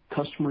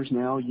customers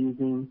now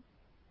using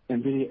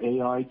NVIDIA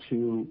AI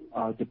to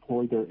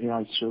deploy their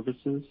AI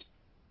services.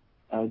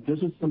 This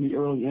is from the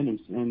early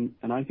innings, and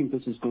I think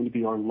this is going to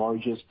be our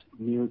largest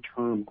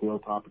near-term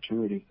growth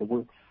opportunity. So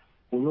we're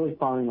really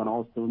firing on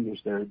all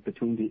cylinders there,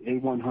 between the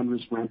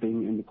A100s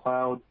ramping in the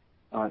cloud,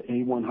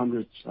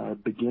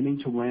 A100s beginning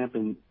to ramp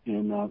in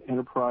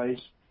enterprise,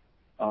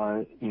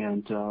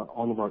 and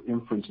all of our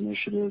inference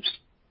initiatives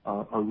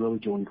are really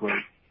doing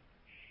great.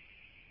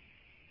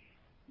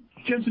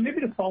 Jensen, maybe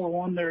to follow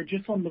on there,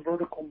 just on the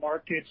vertical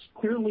markets,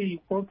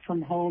 clearly work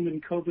from home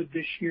and COVID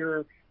this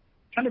year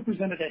kind of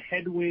presented a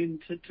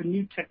headwind to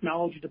new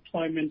technology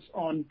deployments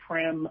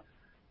on-prem.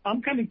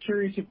 I'm kind of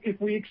curious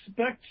if we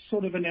expect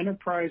sort of an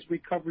enterprise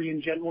recovery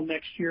in general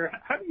next year,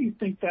 how do you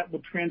think that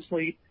will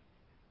translate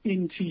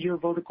into your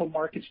vertical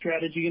market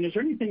strategy? And is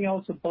there anything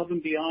else above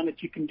and beyond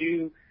that you can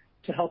do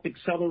to help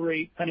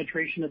accelerate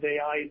penetration of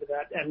AI into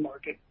that end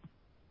market?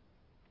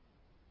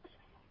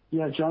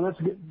 Yeah, John,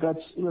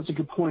 that's a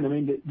good point. I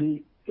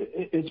mean,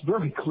 it's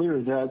very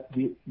clear that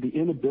the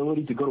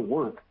inability to go to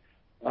work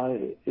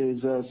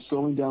is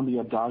slowing down the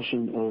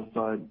adoption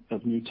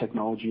of new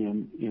technology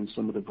in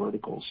some of the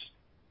verticals.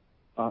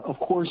 Of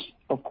course,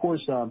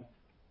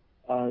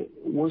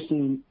 we're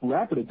seeing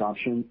rapid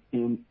adoption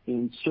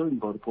in certain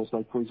verticals,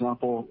 like, for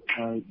example,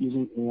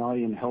 using AI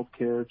in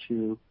healthcare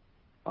to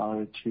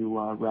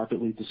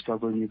rapidly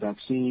discover new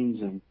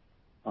vaccines and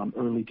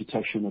early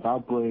detection of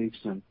outbreaks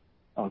and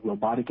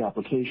robotic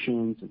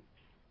applications.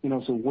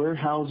 So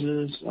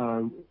warehouses,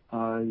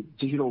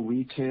 digital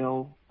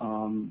retail,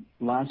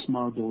 last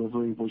mile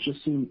delivery. We're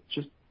just seeing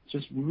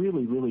just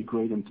really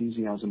great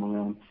enthusiasm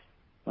around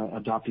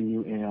adopting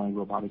new AI and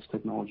robotics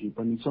technology.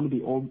 But in some of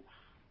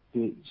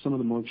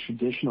the more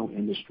traditional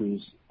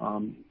industries,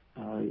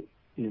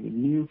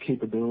 new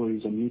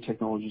capabilities and new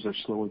technologies are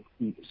slower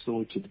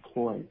to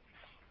deploy.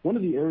 One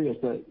of the areas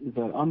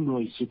that I'm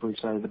really super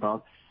excited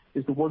about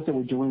is the work that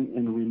we're doing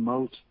in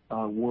remote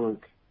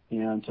work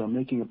and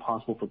making it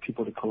possible for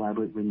people to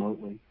collaborate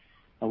remotely.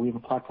 We have a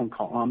platform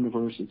called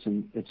Omniverse.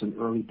 It's in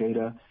early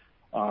beta.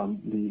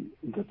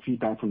 The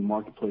feedback from the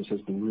marketplace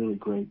has been really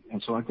great,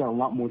 and so I've got a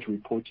lot more to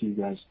report to you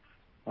guys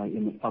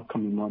in the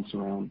upcoming months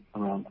around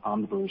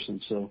Omniverse.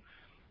 And so,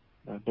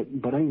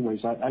 but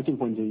anyways, I think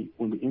when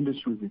the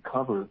industry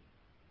recover,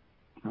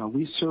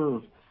 we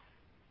serve.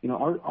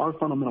 Our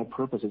fundamental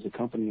purpose as a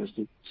company is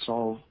to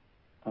solve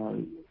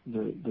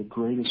the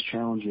greatest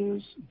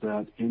challenges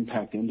that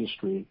impact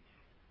industry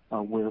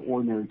where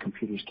ordinary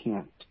computers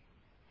can't.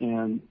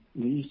 And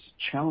these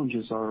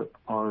challenges are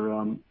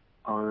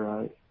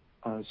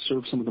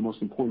serve some of the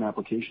most important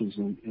applications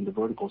in the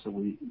verticals that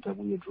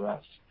we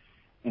address.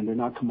 And they're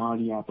not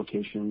commodity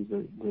applications.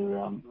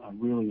 They're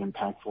really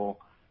impactful,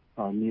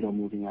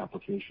 needle-moving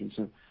applications.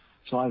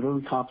 So I have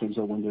every confidence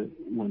that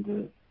when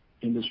the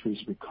industries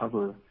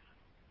recover,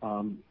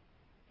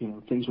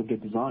 things will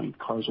get designed.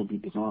 Cars will be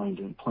designed,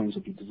 and planes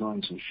will be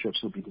designed, and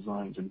ships will be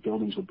designed, and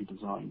buildings will be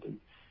designed, and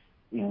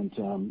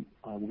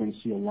we're going to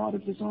see a lot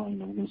of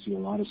design, and we're going to see a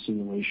lot of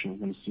simulation. We're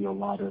going to see a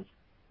lot of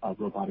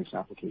robotics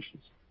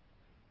applications.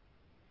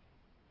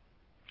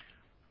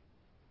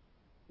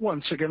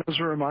 Once again, as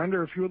a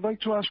reminder, if you would like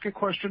to ask a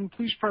question,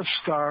 please press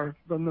star,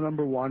 then the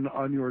number 1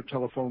 on your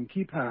telephone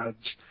keypads.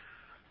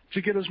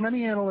 To get as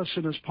many analysts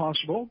in as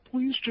possible,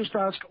 please just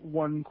ask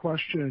one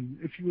question.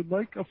 If you would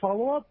like a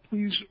follow-up,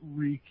 please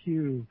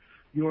re-queue.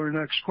 Your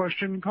next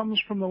question comes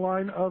from the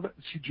line of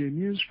CJ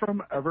Muse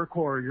from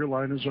Evercore. Your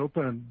line is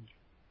open.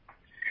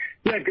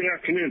 Yeah, good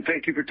afternoon.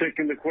 Thank you for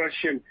taking the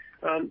question.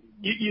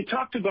 You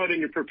talked about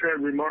in your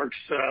prepared remarks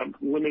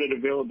limited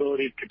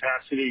availability of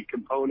capacity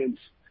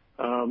components.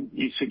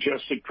 You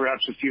suggested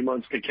perhaps a few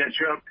months to catch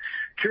up.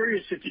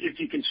 Curious if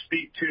you can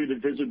speak to the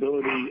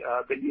visibility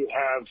that you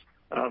have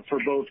for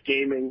both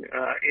gaming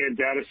and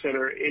data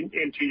center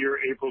into your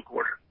April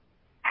quarter?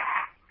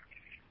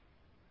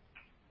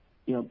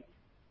 Yeah.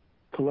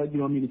 Colette,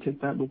 you want me to take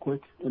that real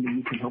quick, and then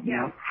you can help me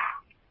out?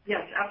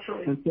 Yes,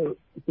 absolutely. And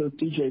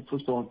DJ,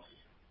 first of all,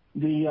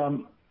 we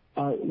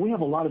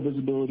have a lot of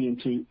visibility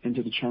into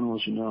the channel,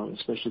 as you know,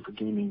 especially for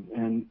gaming,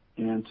 and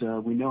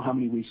we know how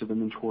many weeks of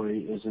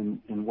inventory is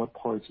in what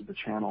parts of the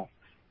channel.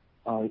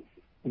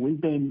 We've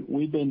been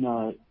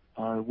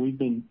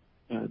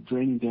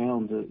draining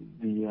down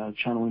the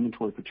channel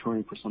inventory for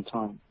Turing for some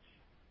time.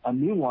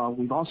 Meanwhile,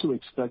 we've also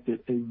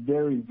expected a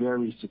very,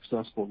 very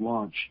successful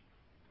launch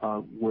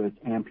with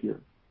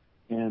Ampere,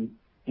 and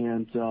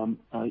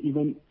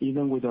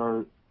even with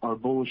our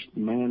bullish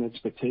demand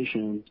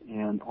expectations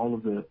and all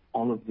of the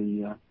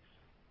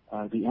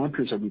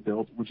Amperes that we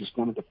built, which is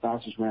one of the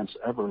fastest ramps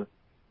ever,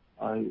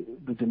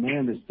 the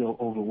demand is still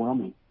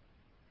overwhelming.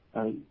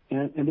 And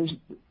there's,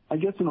 I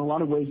guess, in a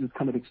lot of ways, it's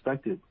kind of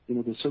expected.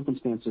 The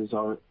circumstances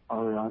are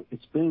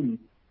it's been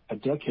a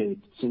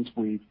decade since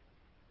we've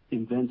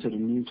invented a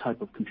new type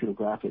of computer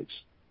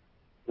graphics.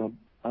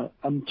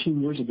 2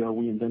 years ago,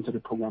 we invented a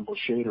programmable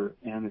shader,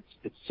 and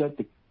it's set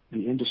the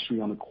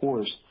industry on a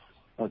course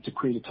to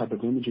create the type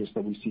of images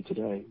that we see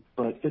today.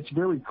 But it's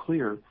very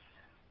clear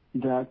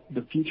that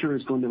the future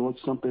is going to look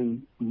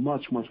something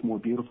much, much more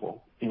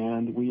beautiful.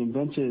 And we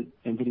invented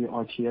NVIDIA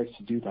RTX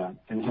to do that.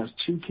 And it has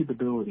two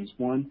capabilities,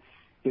 one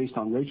based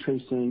on ray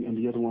tracing and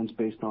the other one's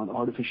based on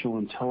artificial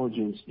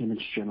intelligence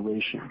image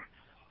generation.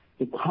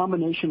 The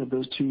combination of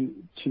those two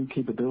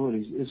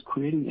capabilities is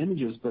creating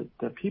images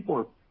that people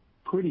are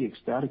pretty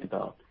ecstatic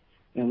about.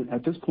 And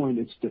at this point,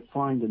 it's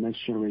defined the next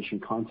generation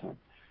content.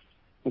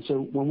 And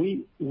so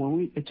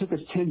it took us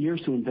 10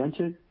 years to invent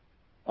it.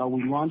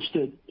 We launched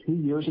it 2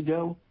 years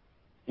ago,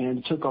 and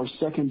it took our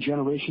second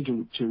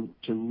generation to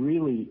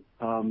really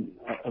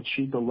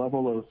achieve the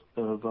level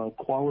of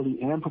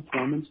quality and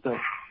performance that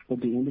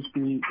the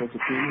industry, that the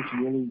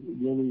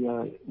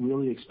gamers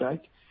really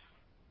expect.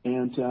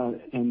 And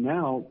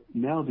now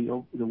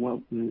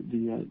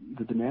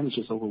the demand is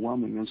just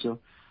overwhelming. And so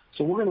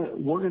we're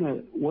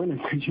gonna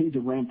continue to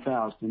ramp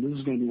fast, and this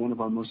is going to be one of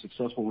our most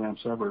successful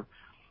ramps ever.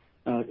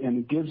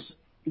 And it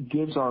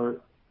gives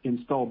our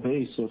install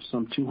base of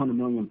some 200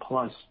 million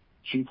plus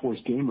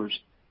GeForce gamers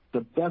the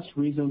best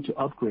reason to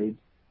upgrade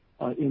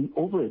in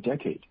over a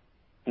decade.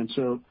 And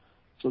so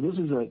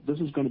this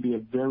is going to be a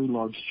very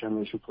large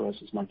generation for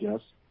us, is my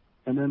guess.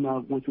 And then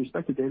with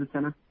respect to data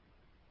center,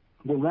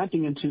 we're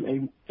ramping into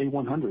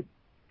A100.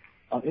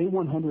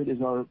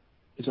 A100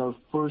 is our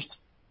first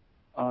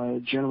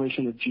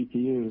generation of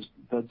GPUs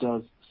that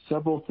does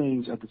several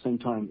things at the same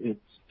time.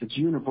 It's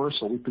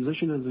universal. We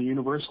position it as a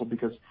universal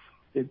because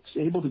it's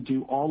able to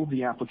do all of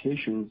the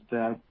applications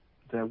that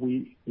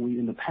we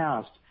in the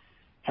past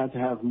had to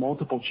have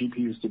multiple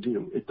GPUs to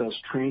do. It does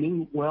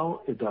training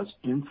well. It does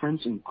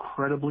inference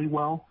incredibly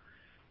well.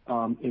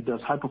 It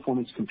does high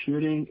performance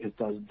computing. It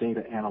does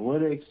data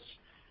analytics.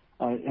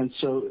 And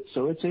so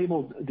it's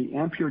able, the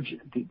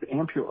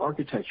Ampere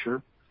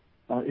architecture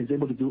is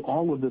able to do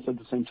all of this at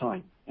the same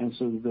time. And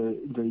so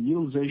the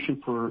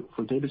utilization for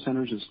data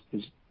centers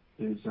is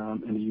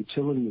and the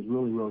utility is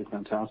really, really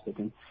fantastic.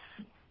 And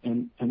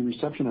the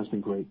reception has been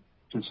great.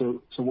 And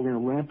so we're going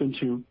to ramp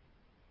into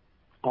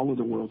all of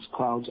the world's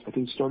clouds. I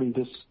think starting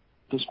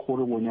this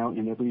quarter, we're now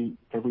in every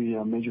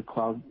major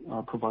cloud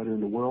provider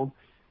in the world,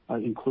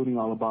 including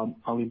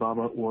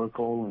Alibaba,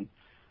 Oracle,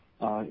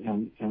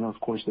 and of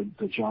course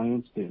the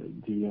giants,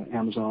 the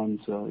Amazons,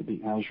 the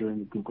Azure,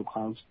 and the Google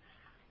clouds.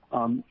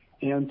 We're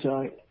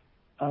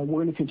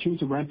going to continue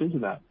to ramp into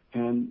that.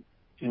 And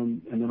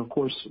then of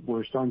course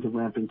we're starting to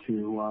ramp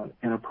into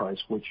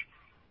enterprise, which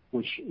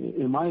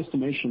in my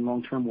estimation,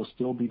 long term will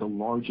still be the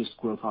largest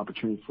growth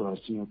opportunity for us.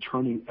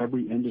 Turning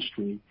every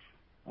industry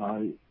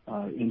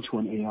into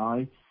an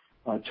AI,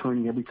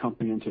 turning every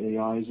company into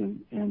AIs,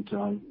 and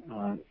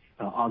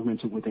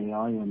augmented with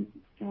AI, and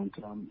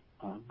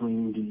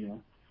bringing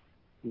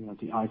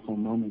the iPhone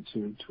moment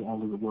to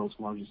all of the world's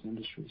largest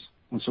industries.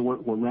 And so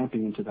we're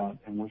ramping into that,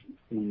 and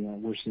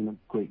we're seeing a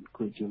great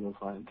deal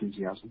of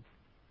enthusiasm.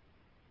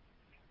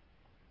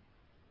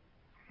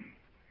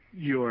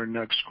 Your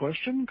next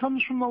question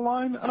comes from the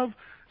line of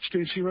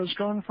Stacy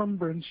Rasgon from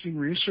Bernstein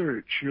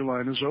Research. Your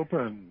line is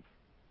open.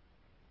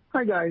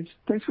 Hi, guys.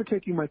 Thanks for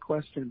taking my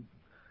question.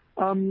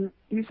 You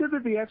said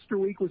that the extra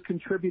week was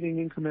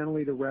contributing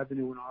incrementally to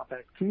revenue and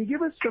OpEx. Can you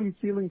give us some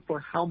feeling for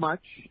how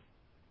much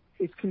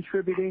it's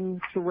contributing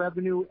to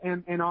revenue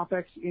and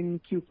OpEx in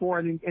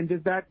Q4? And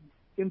does that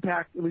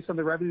impact, at least on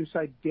the revenue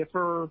side,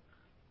 differ,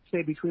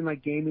 say, between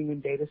like gaming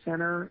and data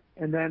center?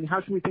 And then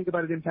how should we think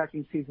about it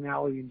impacting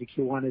seasonality into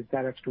Q1 as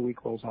that extra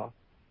week rolls off?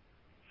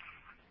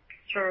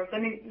 Sure.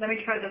 Let me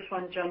try this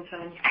one,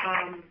 Jensen.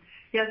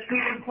 Yes,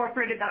 we've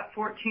incorporated that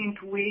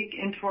 14th week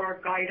into our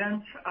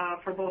guidance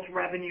for both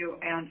revenue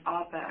and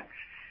OpEx.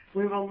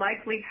 We will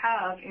likely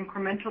have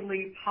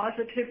incrementally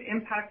positive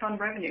impact on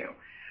revenue,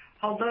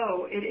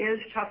 although it is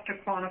tough to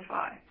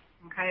quantify.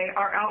 Okay.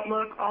 Our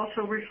outlook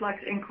also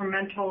reflects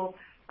incremental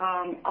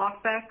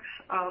OpEx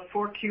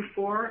for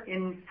Q4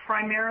 in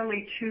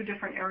primarily two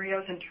different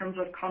areas in terms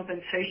of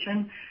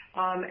compensation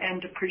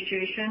and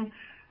depreciation.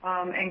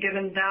 And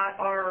given that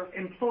our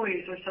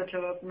employees are such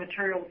a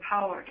material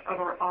part of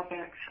our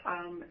OpEx,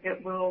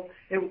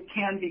 it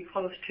can be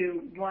close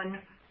to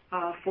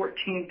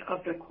 1/14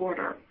 of the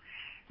quarter.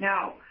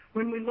 Now,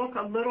 when we look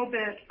a little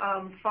bit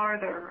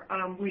farther,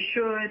 we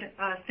should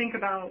think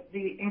about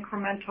the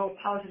incremental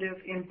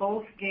positive in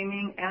both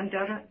gaming and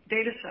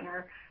data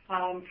center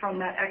from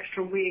that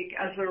extra week,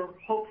 as there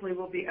hopefully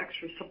will be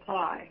extra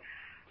supply,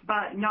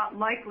 but not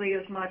likely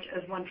as much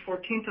as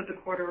 1/14 of the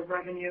quarter of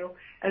revenue,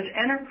 as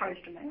enterprise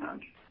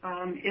demand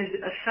is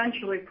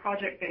essentially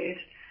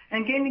project-based,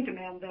 and gaming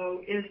demand,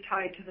 though, is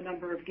tied to the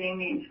number of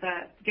gamers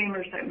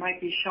that might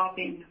be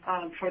shopping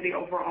for the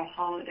overall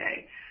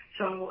holiday.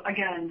 So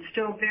again,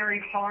 still very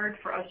hard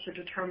for us to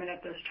determine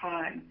at this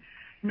time.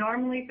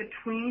 Normally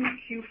between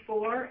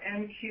Q4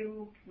 and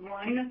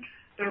Q1,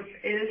 there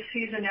is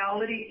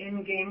seasonality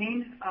in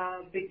gaming,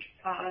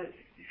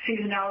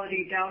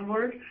 seasonality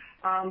downward,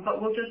 but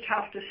we'll just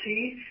have to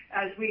see,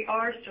 as we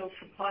are still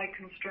supply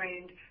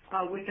constrained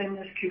within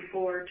this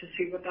Q4, to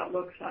see what that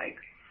looks like.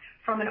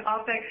 From an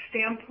OpEx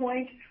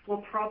standpoint,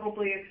 we'll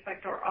probably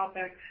expect our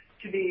OpEx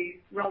to be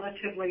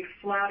relatively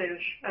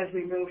flattish as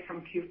we move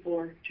from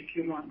Q4 to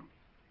Q1.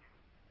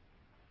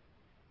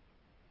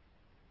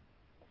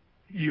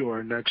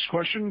 Your next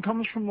question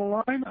comes from the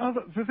line of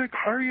Vivek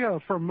Arya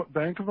from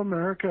Bank of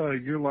America.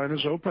 Your line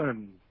is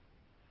open.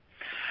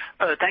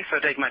 Thanks for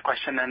taking my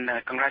question, and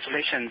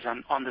congratulations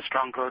on the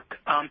strong growth.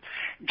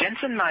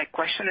 Jensen, my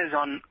question is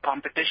on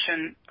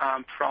competition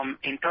from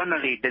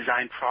internally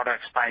designed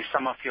products by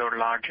some of your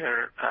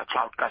larger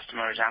cloud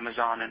customers,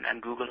 Amazon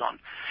and Google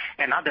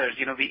and others.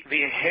 We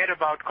hear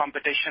about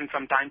competition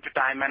from time to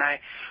time, and I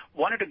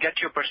wanted to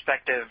get your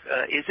perspective.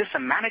 Is this a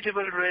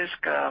manageable risk?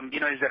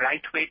 Is the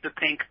right way to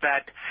think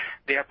that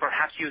they are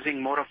perhaps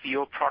using more of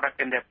your product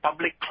in their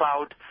public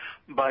cloud,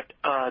 but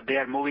they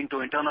are moving to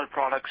internal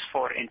products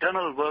for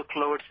internal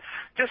workloads?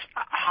 Just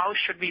how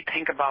should we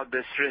think about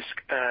this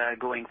risk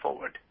going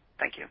forward?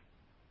 Thank you.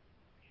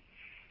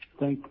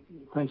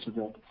 Thanks,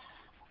 Vivek.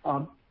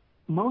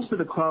 Most of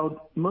the cloud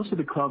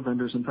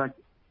vendors, in fact,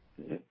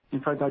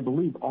 I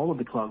believe all of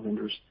the cloud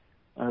vendors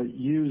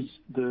use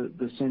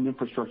the same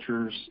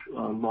infrastructures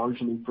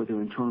largely for their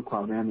internal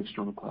cloud and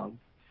external cloud,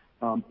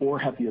 or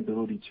have the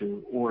ability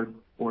to, or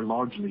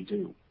largely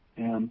do.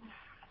 And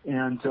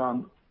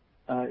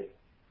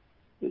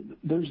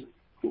there's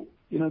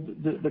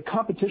the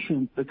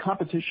competition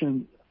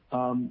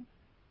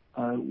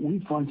we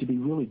find to be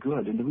really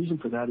good, and the reason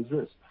for that is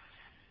this.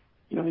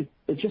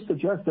 It just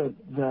suggests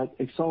that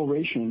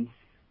acceleration,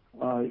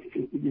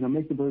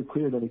 make it very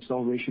clear that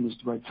acceleration is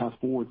the right path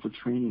forward for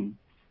training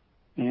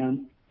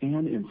and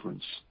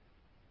inference.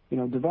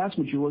 The vast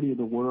majority of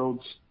the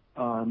world's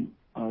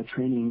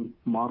training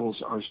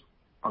models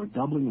are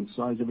doubling in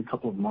size every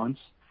couple of months,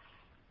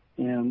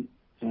 and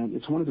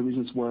it's one of the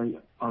reasons why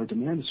our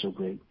demand is so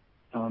great.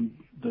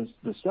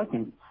 The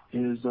second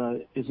is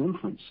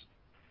inference.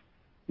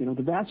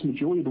 The vast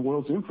majority of the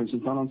world's inference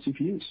is done on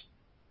CPUs,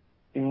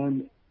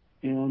 and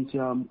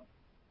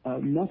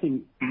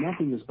nothing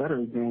is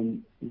better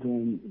than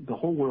the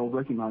whole world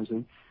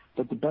recognizing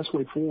that the best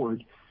way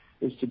forward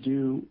is to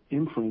do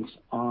inference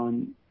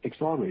on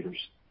accelerators.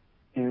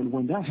 And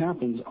when that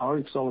happens, our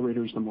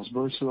accelerator is the most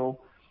versatile.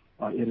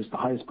 It is the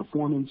highest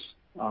performance.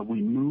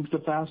 We move the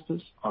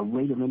fastest. Our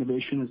rate of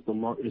innovation is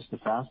the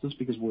fastest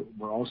because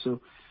we're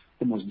also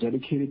the most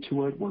dedicated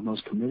to it. We're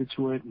most committed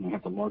to it, and we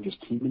have the largest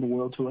team in the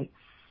world to it.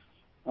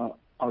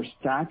 Our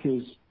stack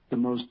is the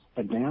most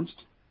advanced,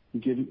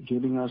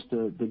 giving us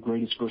the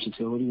greatest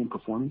versatility and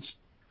performance.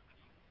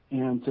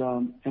 And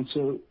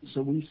so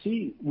we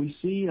see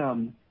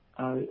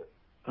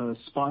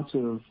spots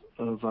of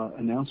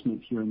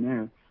announcement here and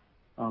there,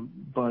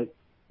 but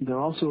they're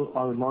also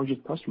our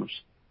largest customers.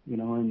 As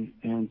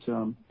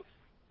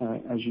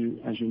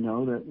you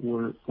know, that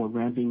we're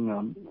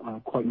ramping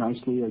quite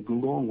nicely at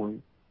Google, and we're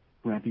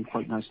ramping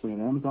quite nicely at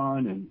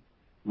Amazon and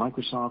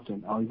Microsoft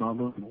and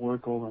Alibaba and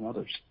Oracle and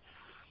others.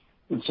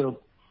 And so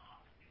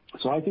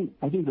I think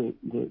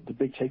the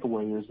big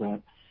takeaway is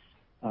that,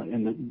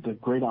 and the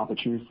great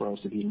opportunity for us,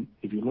 if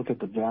you look at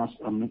the vast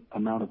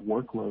amount of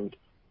workload,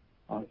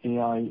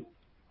 AI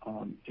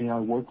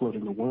workload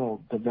in the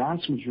world, the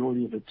vast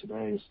majority of it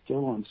today is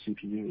still on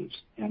CPUs,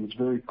 and it's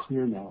very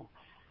clear now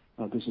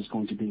this is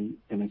going to be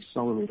an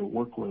accelerator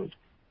workload,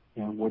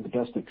 and we're the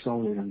best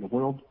accelerator in the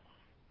world,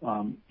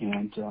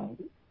 and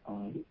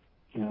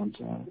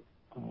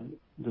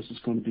this is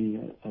going to be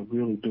a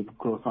really big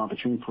growth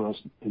opportunity for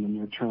us in the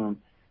near term.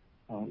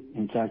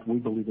 In fact, we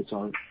believe it's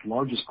our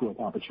largest growth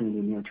opportunity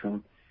in the near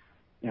term,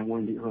 and we're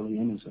in the early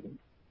innings of it.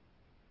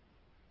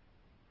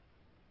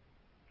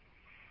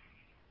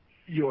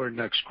 Your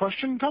next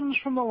question comes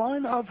from the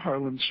line of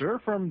Harlan Sur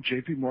from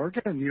JP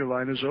Morgan. Your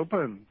line is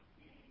open.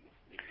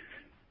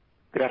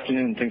 Good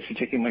afternoon. Thanks for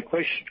taking my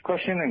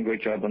question, and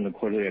great job on the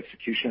quarterly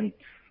execution.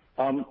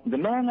 The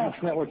Mellanox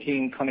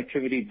networking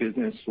connectivity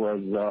business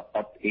was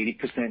up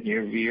 80%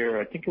 year-over-year.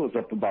 I think it was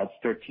up about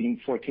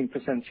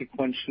 13%-14%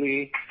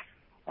 sequentially.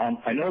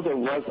 I know there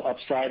was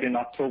upside in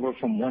October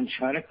from one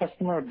China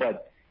customer,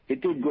 but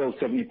it did grow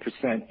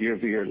 70%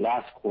 year-over-year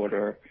last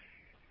quarter,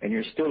 and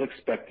you're still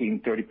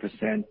expecting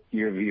 30%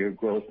 year-over-year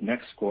growth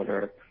next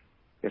quarter.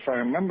 If I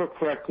remember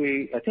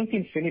correctly, I think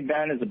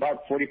InfiniBand is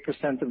about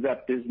 40% of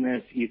that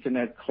business.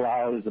 Ethernet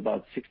Cloud is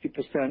about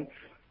 60%.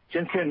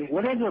 Jensen,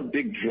 what are the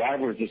big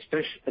drivers,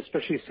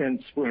 especially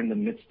since we're in the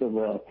midst of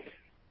a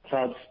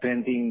cloud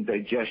spending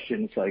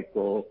digestion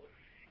cycle?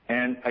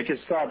 And I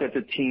just saw that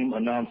the team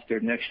announced their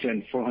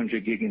next-gen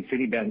 400G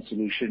InfiniBand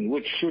solution,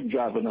 which should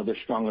drive another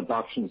strong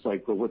adoption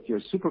cycle with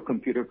your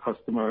supercomputer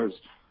customers.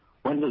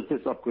 When does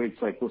this upgrade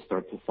cycle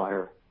start to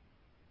fire?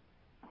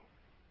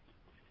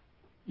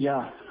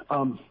 Yeah.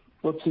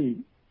 Let's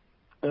see.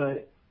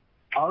 Our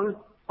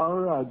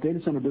data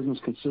center business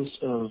consists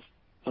of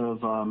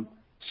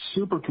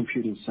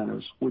supercomputing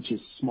centers, which is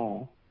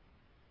small,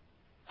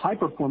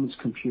 high-performance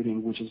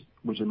computing, which is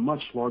a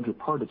much larger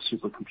part of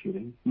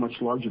supercomputing, much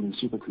larger than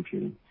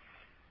supercomputing,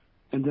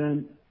 and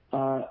then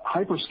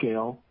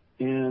hyperscale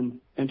and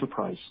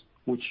enterprise,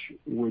 which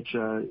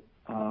are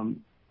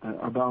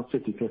about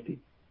 50-50.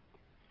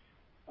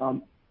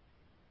 Of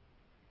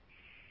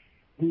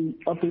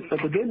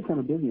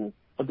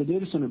the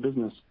data center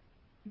business,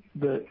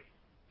 the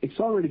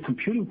accelerated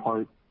computing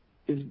part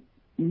is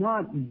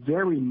not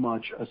very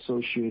much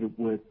associated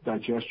with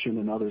digestion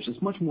and others.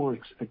 It's much more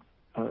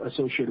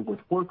associated with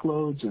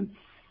workloads and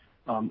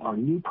our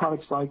new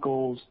product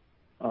cycles,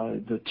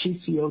 the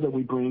TCO that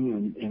we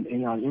bring in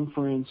AI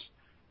inference,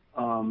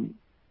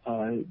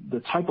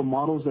 the type of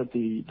models that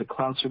the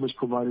cloud service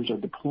providers are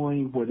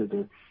deploying, whether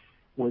they're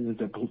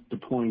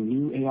deploying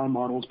new AI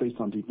models based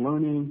on deep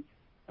learning,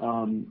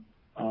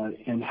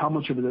 and how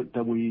much of those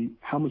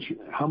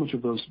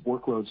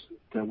workloads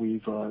that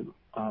we've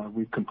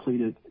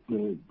completed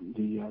the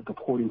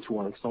porting to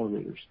our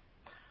accelerators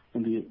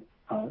and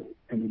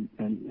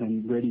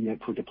ready yet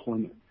for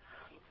deployment.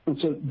 And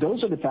so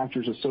those are the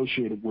factors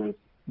associated with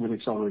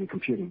accelerated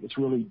computing. It's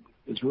really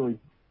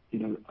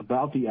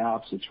about the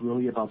apps. It's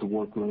really about the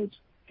workloads,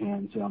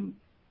 and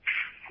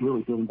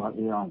really driven by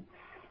AI.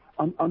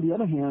 On the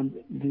other hand,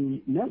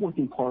 the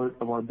networking part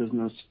of our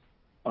business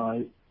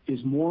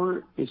is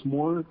more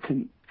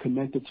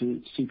connected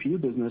to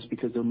CPU business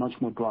because they're much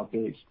more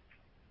broad-based.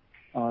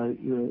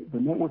 The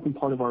networking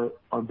part of our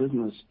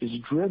business is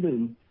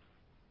driven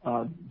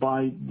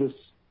by this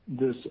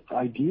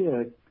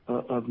idea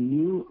of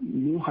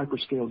new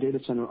hyperscale data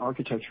center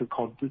architecture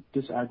called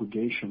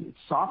disaggregation. It's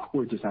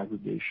software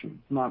disaggregation,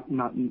 not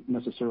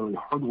necessarily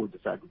hardware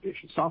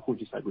disaggregation, software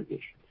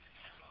disaggregation,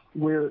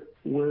 where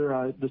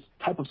this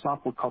type of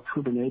software called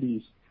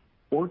Kubernetes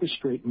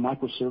orchestrate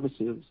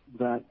microservices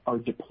that are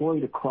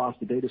deployed across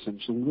the data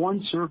center. So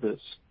one service,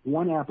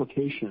 one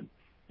application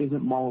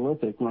isn't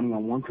monolithic running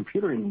on one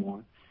computer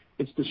anymore.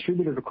 It's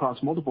distributed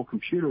across multiple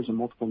computers and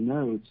multiple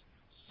nodes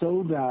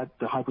so that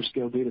the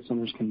hyperscale data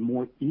centers can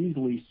more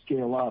easily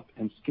scale up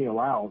and scale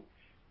out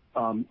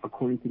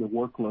according to the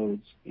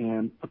workloads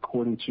and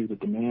according to the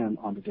demand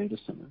on the data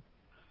center.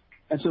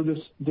 And so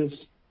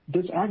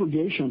this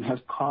aggregation has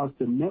caused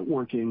the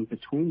networking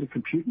between the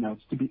compute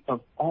nodes to be of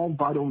all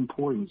vital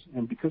importance.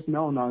 And because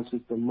Mellanox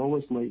is the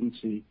lowest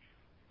latency,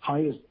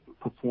 highest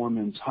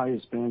performance,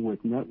 highest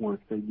bandwidth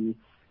network that you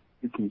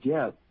can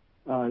get,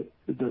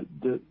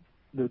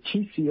 the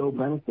TCO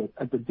benefit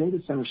at the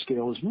data center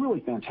scale is really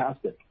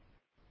fantastic.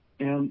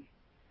 And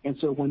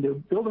so when they're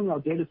building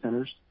out data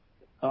centers,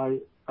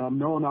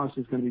 Mellanox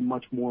is going to be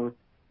much more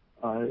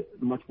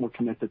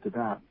connected to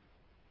that.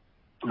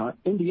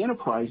 In the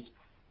enterprise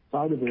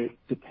side of it,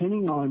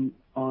 depending on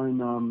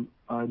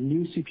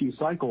new CPU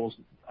cycles,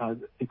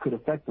 it could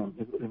affect them.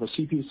 If a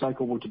CPU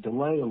cycle were to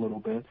delay a little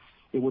bit,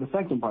 it would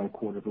affect them by a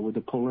quarter. If it were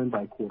to pull in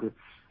by a quarter,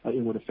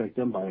 it would affect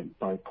them by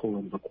a pull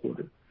in of a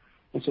quarter.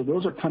 And so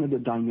those are kind of the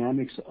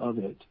dynamics of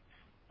it.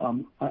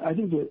 I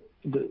think that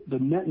the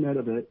net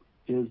of it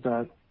is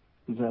that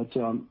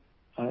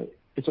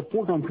it's a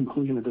foregone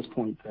conclusion at this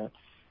point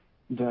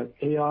that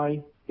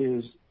AI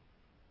is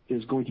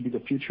going to be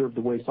the future of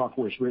the way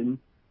software is written.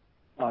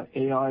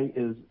 AI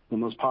is the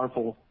most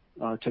powerful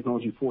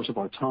technology force of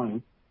our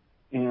time,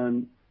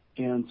 and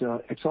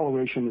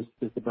acceleration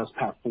is the best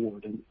path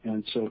forward.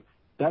 And so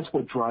that's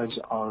what drives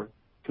our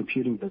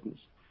computing business.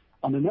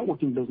 On the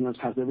networking business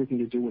has everything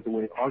to do with the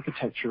way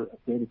architecture of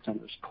data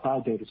centers,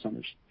 cloud data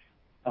centers,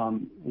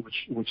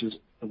 which is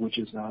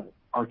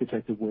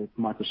architected with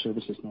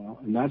microservices now,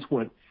 and that's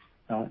what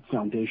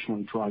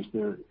foundationally drives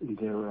our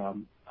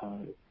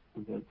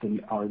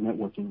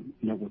networking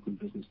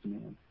business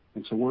demand.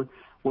 And so we're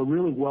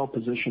really well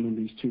positioned in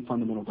these two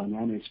fundamental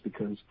dynamics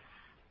because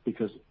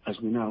as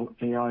we know,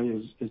 AI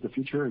is the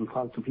future and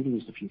cloud computing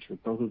is the future.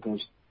 Both of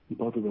those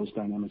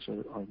dynamics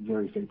are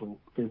very favorable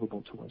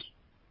to us.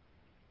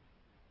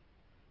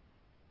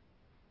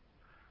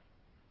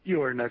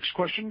 Your next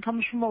question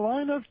comes from the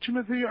line of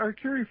Timothy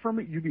Arcuri from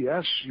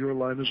UBS. Your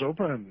line is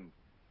open.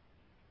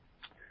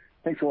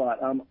 Thanks a lot.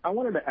 I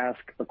wanted to ask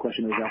a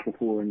question that was asked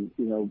before in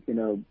a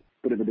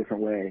bit of a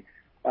different way.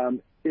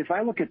 If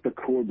I look at the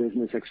core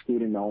business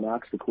excluding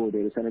Mellanox, the core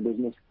data center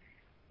business,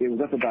 it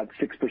was up about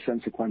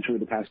 6% sequentially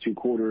the past 2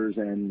 quarters,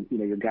 and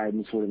your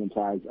guidance sort of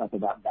implies up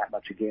about that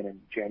much again in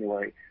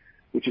January,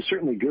 which is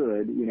certainly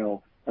good,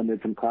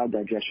 amid some cloud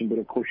digestion. But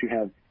of course, you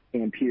have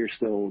Ampere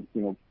still,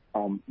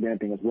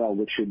 ramping as well,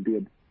 which should be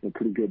a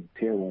pretty good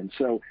tailwind.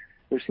 So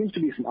there seems to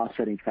be some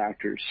offsetting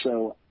factors.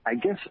 So I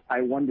guess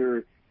I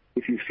wonder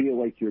if you feel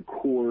like your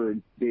core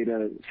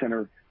data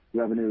center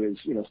revenue is,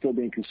 still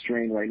being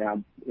constrained right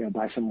now,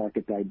 by some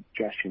market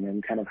digestion,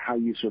 and kind of how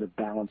you sort of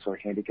balance or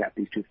handicap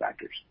these 2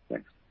 factors.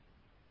 Thanks.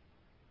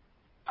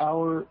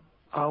 Our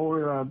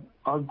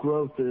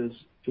growth is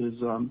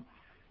in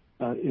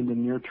the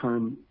near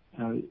term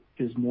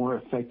is more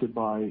affected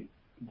by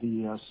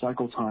the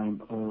cycle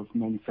time of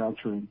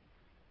manufacturing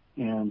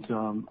and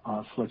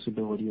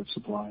flexibility of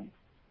supply.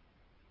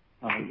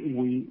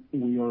 We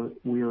are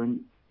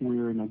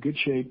in a good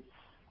shape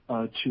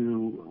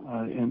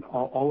and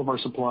all of our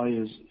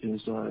supply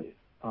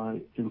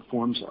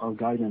informs our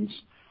guidance,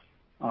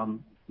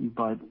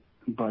 but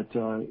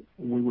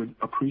we would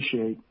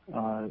appreciate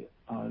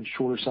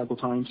shorter cycle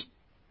times.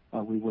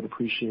 We would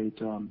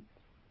appreciate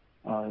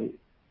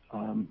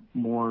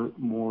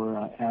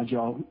more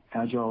agile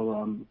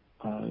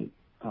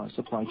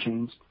supply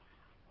chains.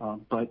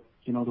 But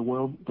the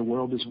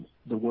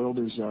world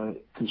is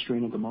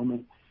constrained at the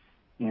moment,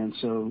 and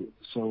so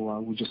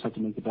we just have to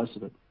make the best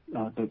of it.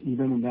 But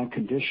even in that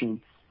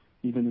condition,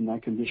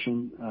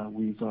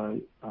 we've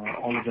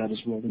all of that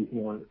is rolled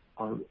into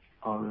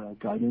our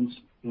guidance,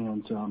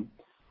 and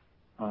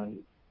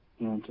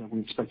we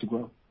expect to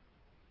grow.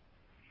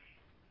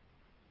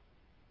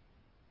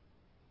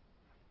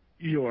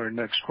 Your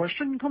next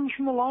question comes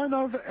from the line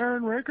of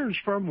Aaron Rakers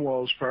from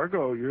Wells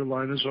Fargo. Your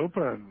line is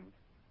open.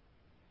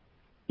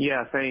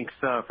 Yeah, thanks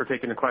for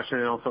taking the question,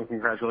 and also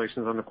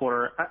congratulations on the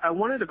quarter. I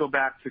wanted to go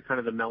back to kind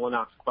of the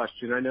Mellanox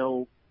question. I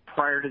know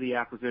prior to the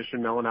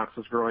acquisition, Mellanox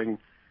was growing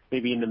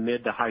maybe in the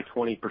mid to high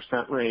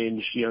 20%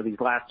 range. These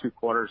last 2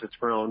 quarters, it's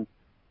grown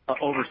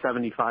over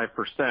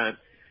 75%.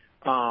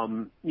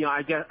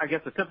 I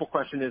guess the simple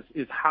question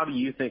is how do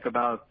you think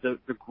about the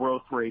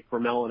growth rate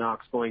for Mellanox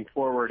going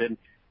forward? And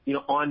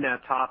on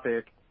that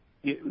topic,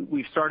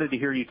 we've started to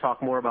hear you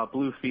talk more about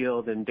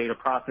BlueField and data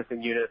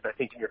processing units. I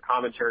think in your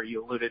commentary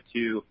you alluded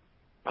to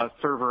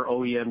server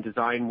OEM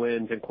design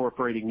wins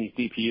incorporating these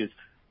DPUs.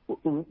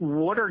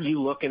 What are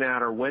you looking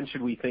at, or when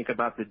should we think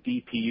about the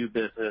DPU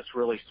business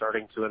really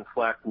starting to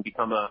inflect and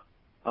become a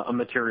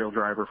material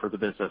driver for the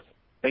business?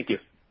 Thank you.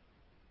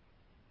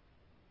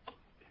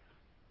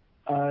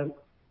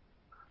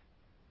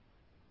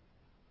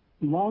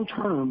 Long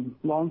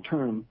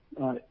term,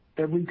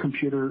 every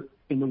computer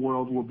in the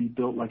world will be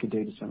built like a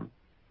data center.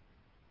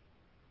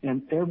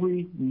 And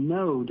every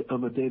node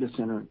of a data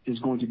center is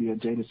going to be a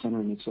data center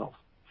in itself.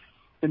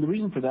 And the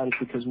reason for that is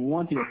because we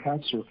want the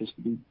attack surface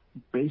to be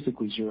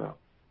basically zero.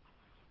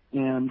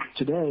 And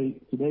today,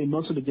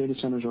 most of the data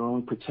centers are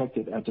only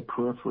protected at the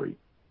periphery.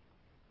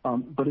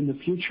 But in the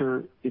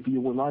future, if you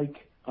would like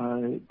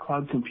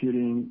cloud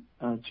computing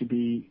to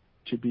be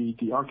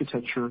the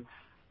architecture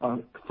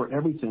for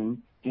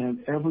everything,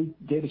 and every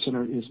data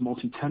center is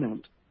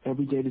multi-tenant,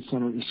 every data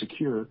center is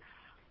secure,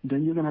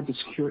 then you're going to have to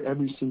secure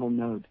every single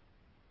node.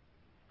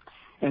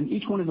 And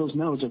each one of those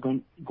nodes are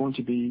going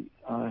to be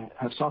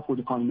have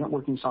software-defined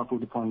networking,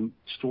 software-defined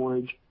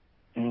storage,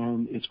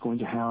 and it's going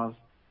to have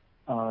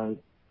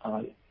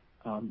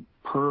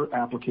per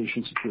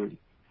application security.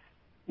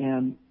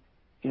 And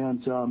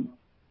so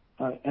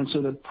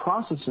the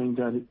processing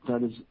that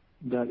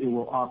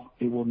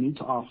it will need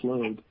to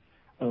offload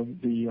of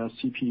the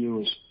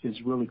CPU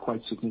is really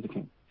quite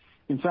significant.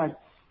 In fact,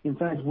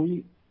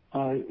 we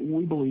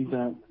believe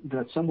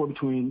that somewhere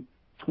between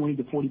 20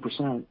 to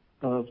 40%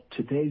 of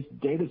today's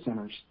data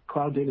centers,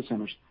 cloud data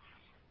centers,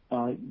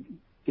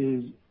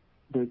 is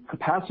the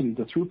capacity,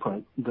 the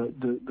throughput,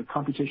 the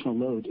computational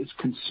load is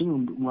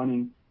consumed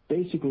running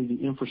basically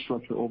the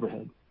infrastructure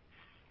overhead.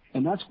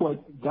 And that's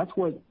what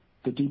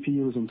the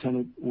DPU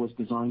was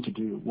designed to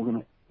do. We're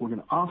going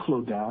to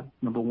offload that,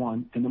 number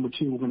one, and number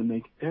two, we're going to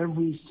make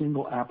every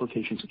single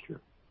application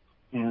secure.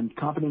 And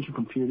confidential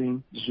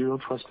computing, zero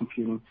trust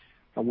computing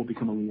will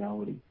become a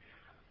reality.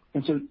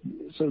 And so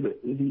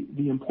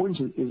the importance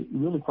is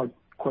really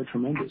quite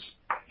tremendous.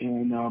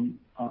 And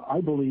I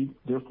believe,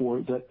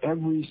 therefore, that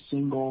every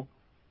single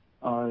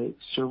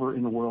server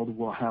in the world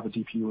will have a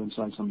DPU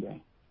inside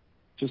someday.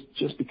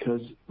 Just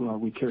because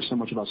we care so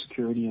much about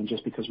security, and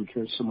just because we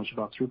care so much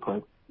about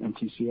throughput and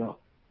TCO.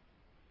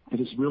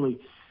 It's really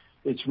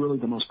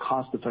the most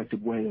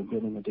cost-effective way of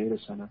building a data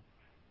center.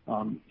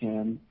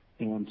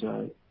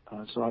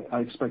 So I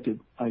expect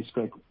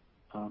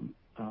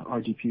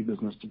our DPU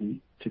business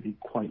to be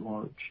quite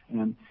large.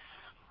 And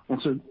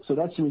so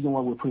that's the reason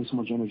why we're putting so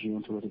much energy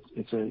into it.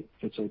 It's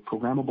a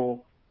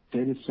programmable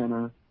data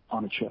center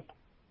on a chip.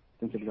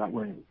 Think of it that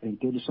way, a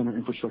data center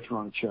infrastructure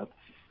on a chip.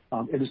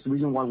 It is the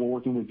reason why we're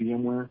working with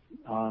VMware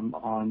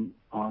on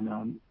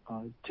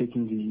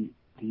taking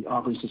the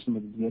operating system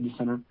of the data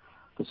center,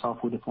 the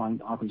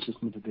software-defined operating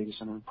system of the data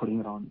center, and putting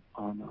it on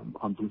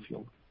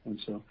BlueField. And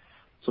so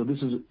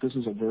this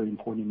is a very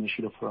important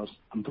initiative for us.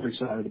 I'm very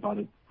excited about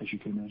it, as you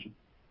can imagine.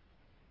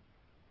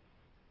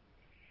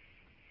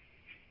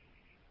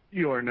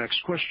 Your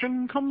next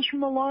question comes from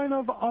the line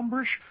of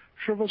Ambrish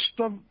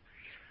Srivastava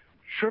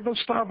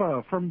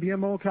from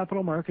BMO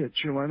Capital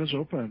Markets. Your line is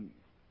open.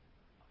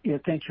 Yeah,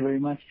 thank you very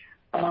much.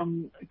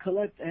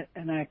 Colette,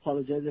 and I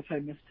apologize if I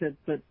missed it,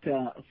 but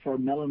for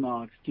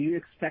Mellanox, do you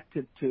expect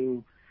it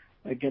to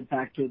get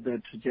back to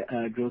the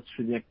growth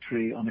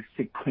trajectory on a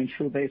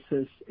sequential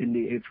basis in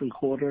the April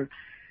quarter?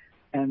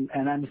 And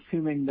I'm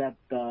assuming that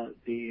the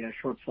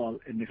shortfall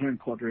in the current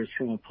quarter is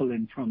from a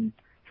pull-in from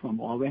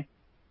Huawei?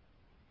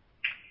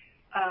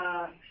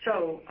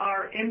 So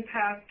our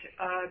impact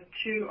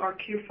to our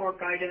Q4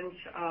 guidance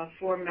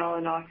for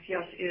Mellanox,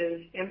 yes,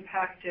 is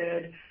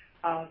impacted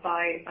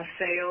by a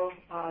sale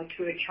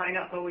to a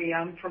China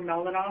OEM for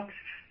Mellanox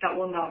that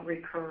will not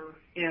recur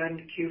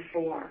in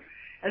Q4.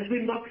 As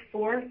we look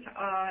forth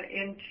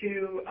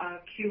into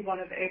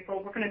Q1 of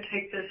April, we're going to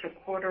take this a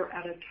quarter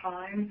at a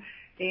time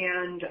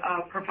and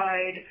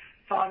provide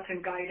thoughts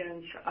and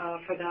guidance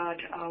for that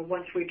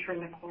once we turn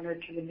the corner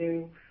to the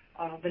new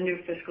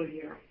fiscal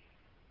year.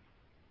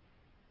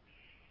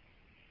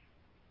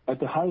 At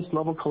the highest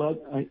level,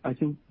 Colette, I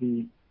think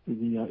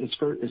it's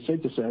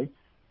safe to say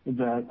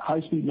that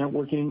high-speed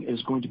networking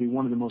is going to be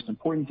one of the most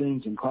important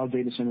things in cloud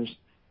data centers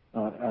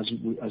as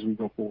we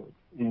go forward.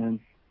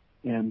 And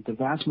the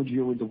vast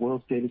majority of the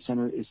world's data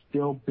center is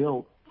still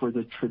built for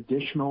the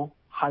traditional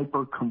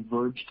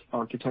hyper-converged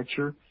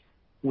architecture,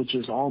 which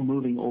is all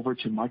moving over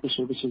to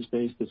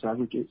microservices-based,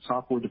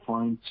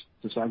 software-defined,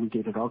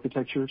 disaggregated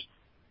architectures.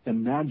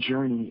 And that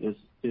journey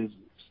is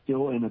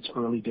still in its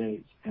early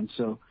days. And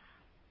so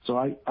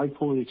I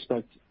fully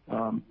expect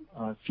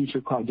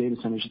future cloud data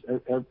centers,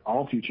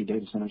 all future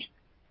data centers,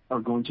 are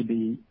going to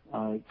be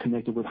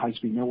connected with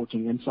high-speed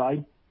networking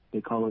inside.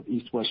 They call it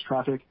east-west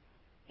traffic,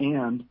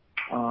 and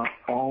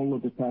all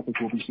of the traffic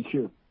will be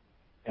secure.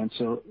 And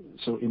so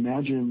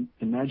imagine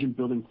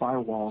building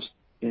firewalls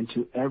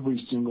into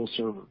every single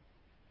server,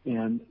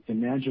 and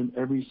imagine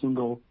every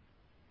single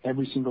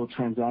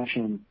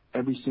transaction,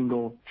 every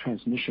single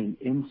transmission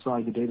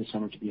inside the data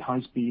center to be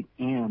high-speed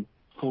and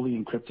fully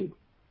encrypted.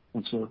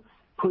 And so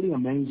pretty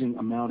amazing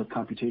amount of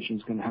computation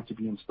is going to have to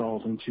be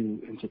installed into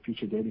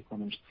future data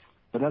centers.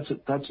 But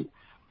that's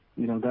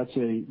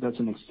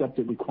an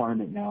accepted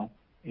requirement now.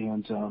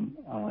 And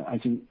I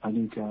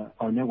think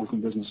our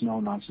networking business,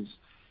 Mellanox,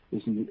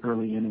 is in the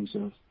early innings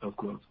of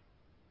growth.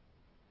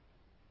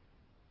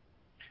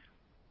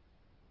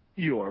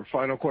 Your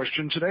final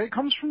question today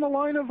comes from the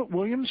line of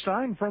William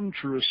Stein from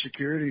Truist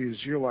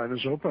Securities. Your line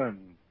is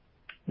open.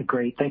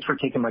 Great. Thanks for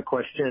taking my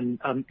question.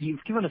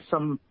 You've given us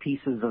some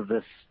pieces of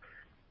this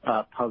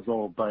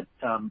puzzle, but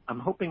I'm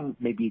hoping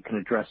maybe you can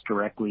address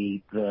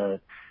directly the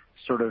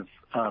sort of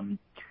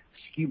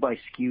SKU by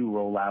SKU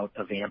rollout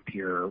of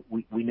Ampere.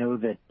 We know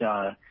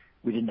that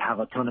we didn't have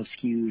a ton of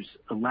SKUs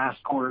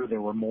last quarter.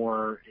 There were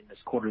more in this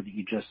quarter that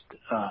you just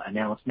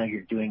announced. Now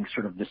you're doing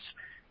sort of this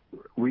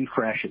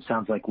refresh, it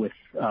sounds like, with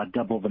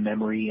double the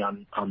memory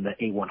on the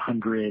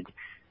A100.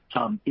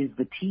 Is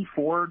the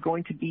T4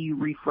 going to be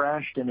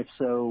refreshed? And if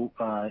so,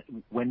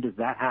 when does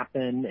that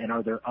happen? And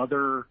are there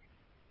other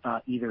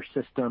either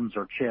systems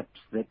or chips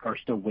that are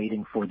still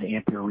waiting for the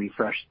Ampere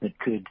refresh that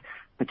could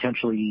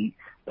potentially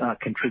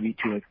contribute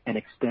to an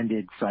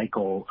extended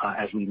cycle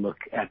as we look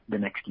at the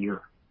next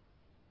year?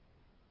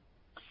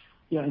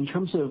 Yeah, in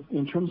terms of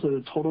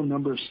the total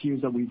number of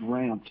SKUs that we've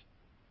ramped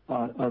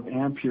of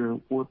Ampere,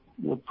 we're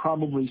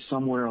probably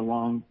somewhere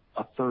along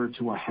a third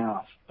to a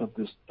half of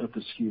the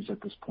SKUs at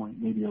this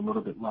point, maybe a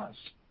little bit less.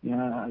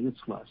 Yeah,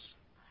 it's less.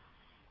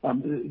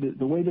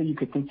 The way that you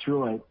could think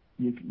through it,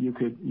 you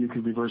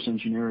could reverse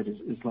engineer it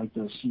is like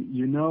this.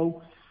 You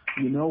know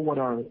what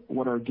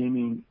our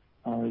gaming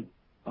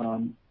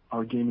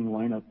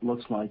lineup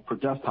looks like for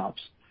desktops,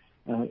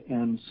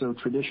 and so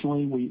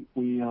traditionally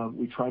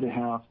we try to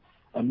have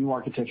a new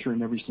architecture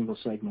in every single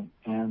segment,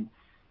 and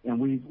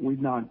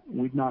we've not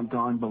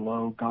gone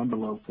below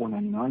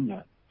 $499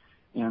 yet,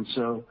 and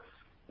so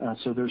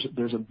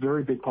there's a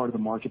very big part of the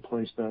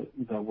marketplace that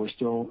we're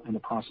still in the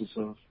process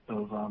of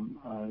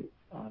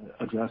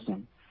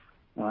addressing.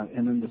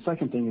 And then the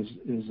second thing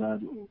is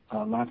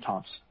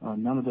laptops.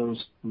 None of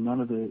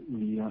the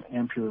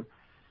Ampere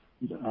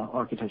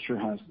architecture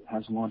has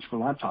launched for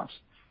laptops.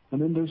 And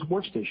then there's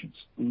workstations,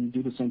 and you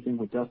do the same thing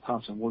with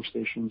desktops and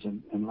workstations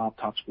and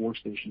laptops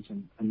workstations,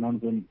 and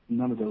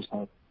none of those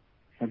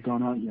have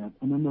gone out yet.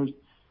 And then there's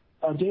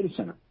our data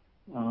center,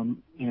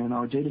 and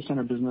our data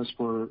center business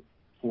for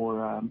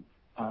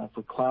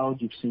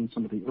cloud. You've seen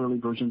some of the early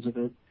versions of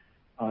it,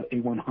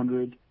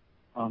 A100,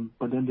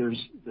 but then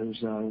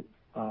there's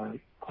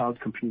cloud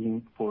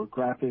computing for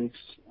graphics.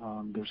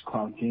 There's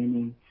cloud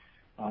gaming.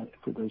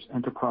 There's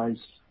enterprise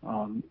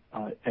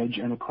edge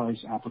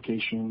enterprise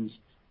applications,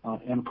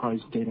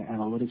 enterprise data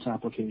analytics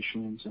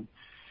applications,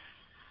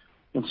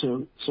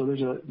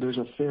 There's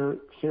a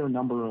fair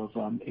number of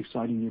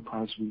exciting new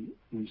products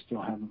we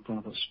still have in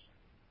front of us.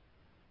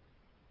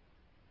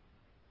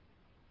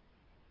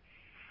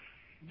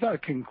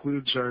 That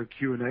concludes our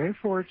Q&A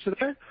for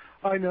today.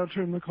 I now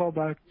turn the call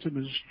back to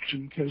Ms.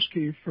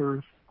 Jankowski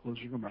for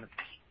closing remarks.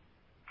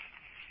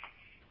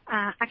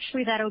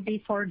 Actually, that'll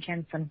be for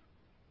Jensen.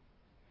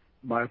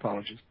 My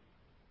apologies.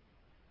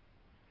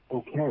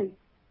 Okay.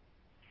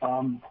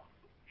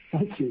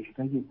 Thank you,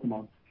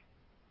 Simona.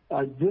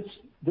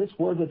 This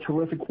was a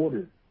terrific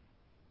quarter.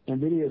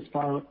 NVIDIA is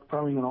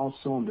firing on all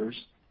cylinders.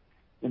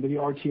 NVIDIA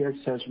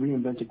RTX has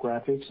reinvented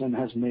graphics and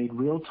has made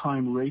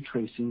real-time ray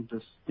tracing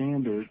the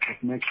standard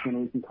of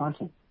next-generation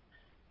content,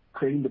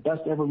 creating the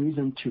best ever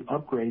reason to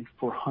upgrade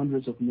for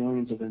hundreds of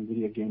millions of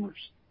NVIDIA gamers.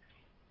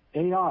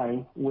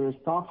 AI, where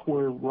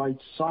software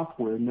writes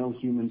software no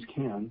humans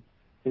can,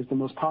 is the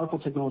most powerful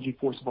technology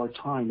force of our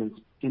time and is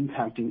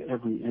impacting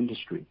every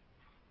industry.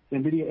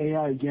 NVIDIA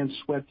AI again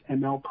swept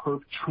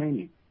MLPerf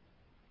training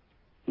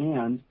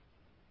and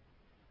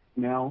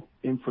now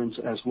inference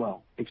as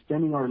well,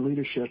 extending our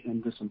leadership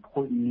in this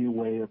important new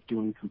way of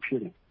doing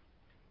computing.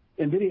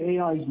 NVIDIA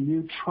AI's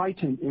new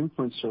Triton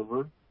inference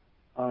server,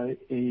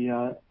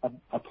 a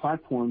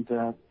platform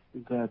that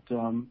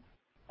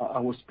I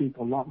will speak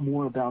a lot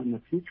more about in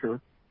the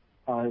future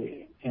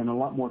and a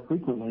lot more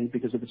frequently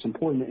because of its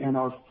importance, and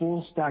our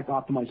full stack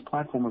optimized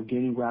platform are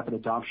gaining rapid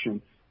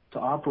adoption to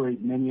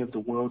operate many of the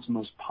world's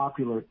most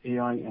popular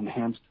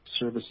AI-enhanced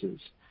services,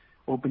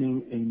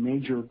 opening a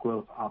major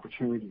growth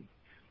opportunity.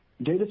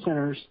 Data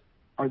centers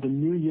are the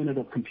new unit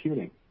of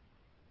computing.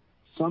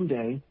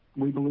 Someday,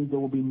 we believe there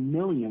will be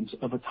millions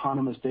of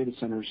autonomous data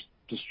centers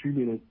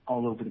distributed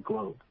all over the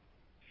globe.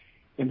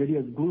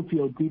 NVIDIA's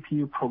BlueField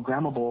DPU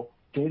programmable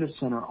data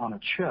center on a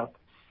chip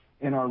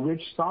and our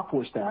rich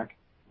software stack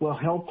will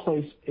help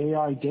place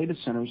AI data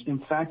centers in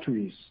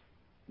factories,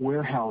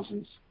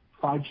 warehouses,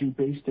 5G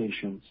base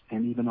stations,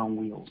 and even on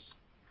wheels.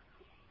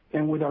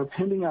 And with our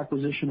pending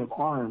acquisition of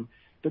ARM,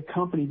 the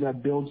company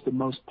that builds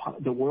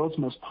the world's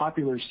most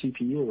popular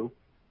CPU,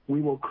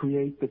 we will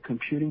create the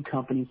computing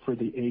company for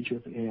the age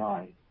of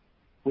AI,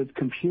 with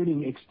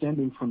computing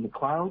extending from the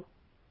cloud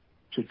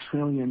to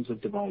trillions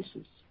of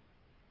devices.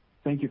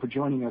 Thank you for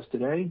joining us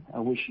today. I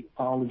wish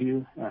all of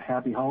you a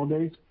happy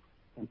holidays,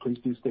 and please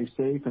do stay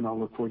safe, and I'll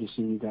look forward to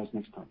seeing you guys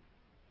next time.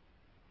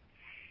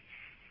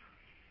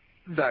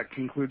 That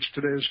concludes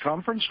today's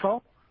conference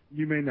call.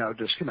 You may now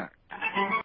disconnect.